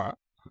wah wah.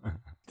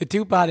 The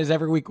two-pod is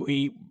every week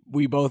we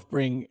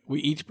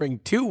each bring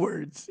 2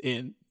 words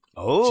in.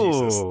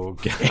 Oh,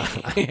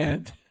 God.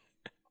 And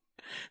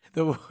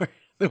the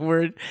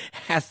word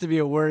has to be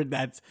a word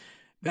that's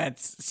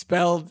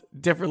spelled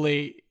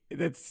differently.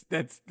 That's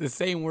the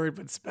same word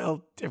but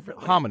spelled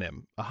differently. A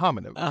homonym. A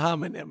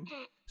homonym.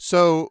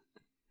 So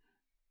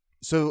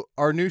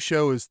our new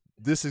show is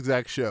this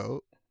exact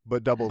show,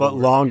 but double. But the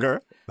word.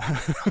 longer.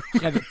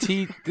 Yeah, the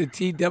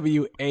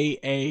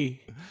TWAA,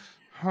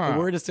 the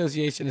Word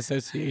Association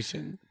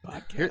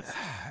podcast.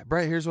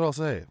 Brett, here's what I'll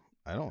say.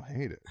 I don't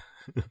hate it.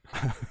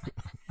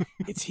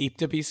 It's Heap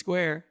to be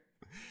square.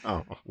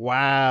 Oh.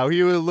 Wow,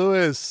 Huey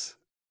Lewis.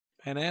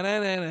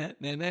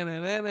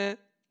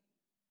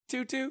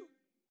 Tutu.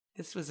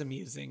 This was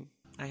amusing.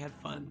 I had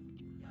fun.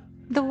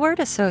 The Word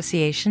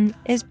Association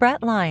is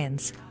Brett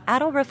Lyons,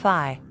 Adil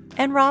Rafai,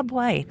 and Rob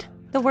White.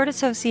 The Word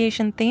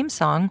Association theme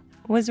song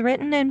was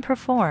written and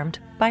performed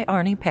by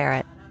Arnie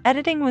Parrott.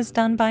 Editing was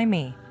done by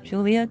me,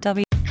 Julia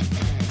W.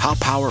 How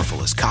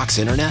powerful is Cox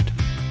Internet?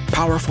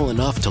 Powerful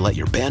enough to let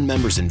your band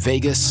members in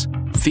Vegas,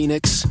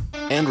 Phoenix,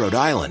 and Rhode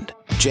Island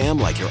jam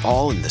like you're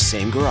all in the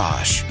same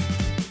garage.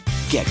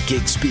 Get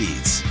gig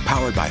speeds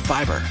powered by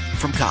fiber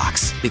from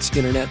Cox. It's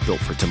internet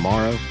built for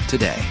tomorrow,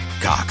 today.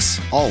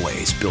 Cox,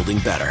 always building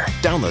better.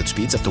 Download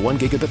speeds up to 1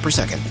 gigabit per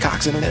second.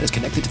 Cox Internet is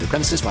connected to the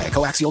premises via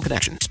coaxial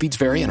connection. Speeds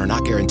vary and are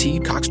not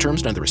guaranteed. Cox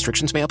terms and other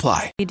restrictions may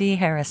apply. D.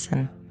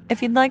 Harrison.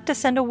 If you'd like to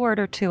send a word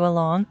or two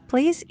along,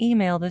 please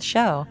email the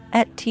show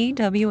at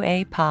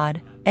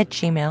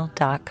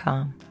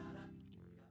twapod@gmail.com.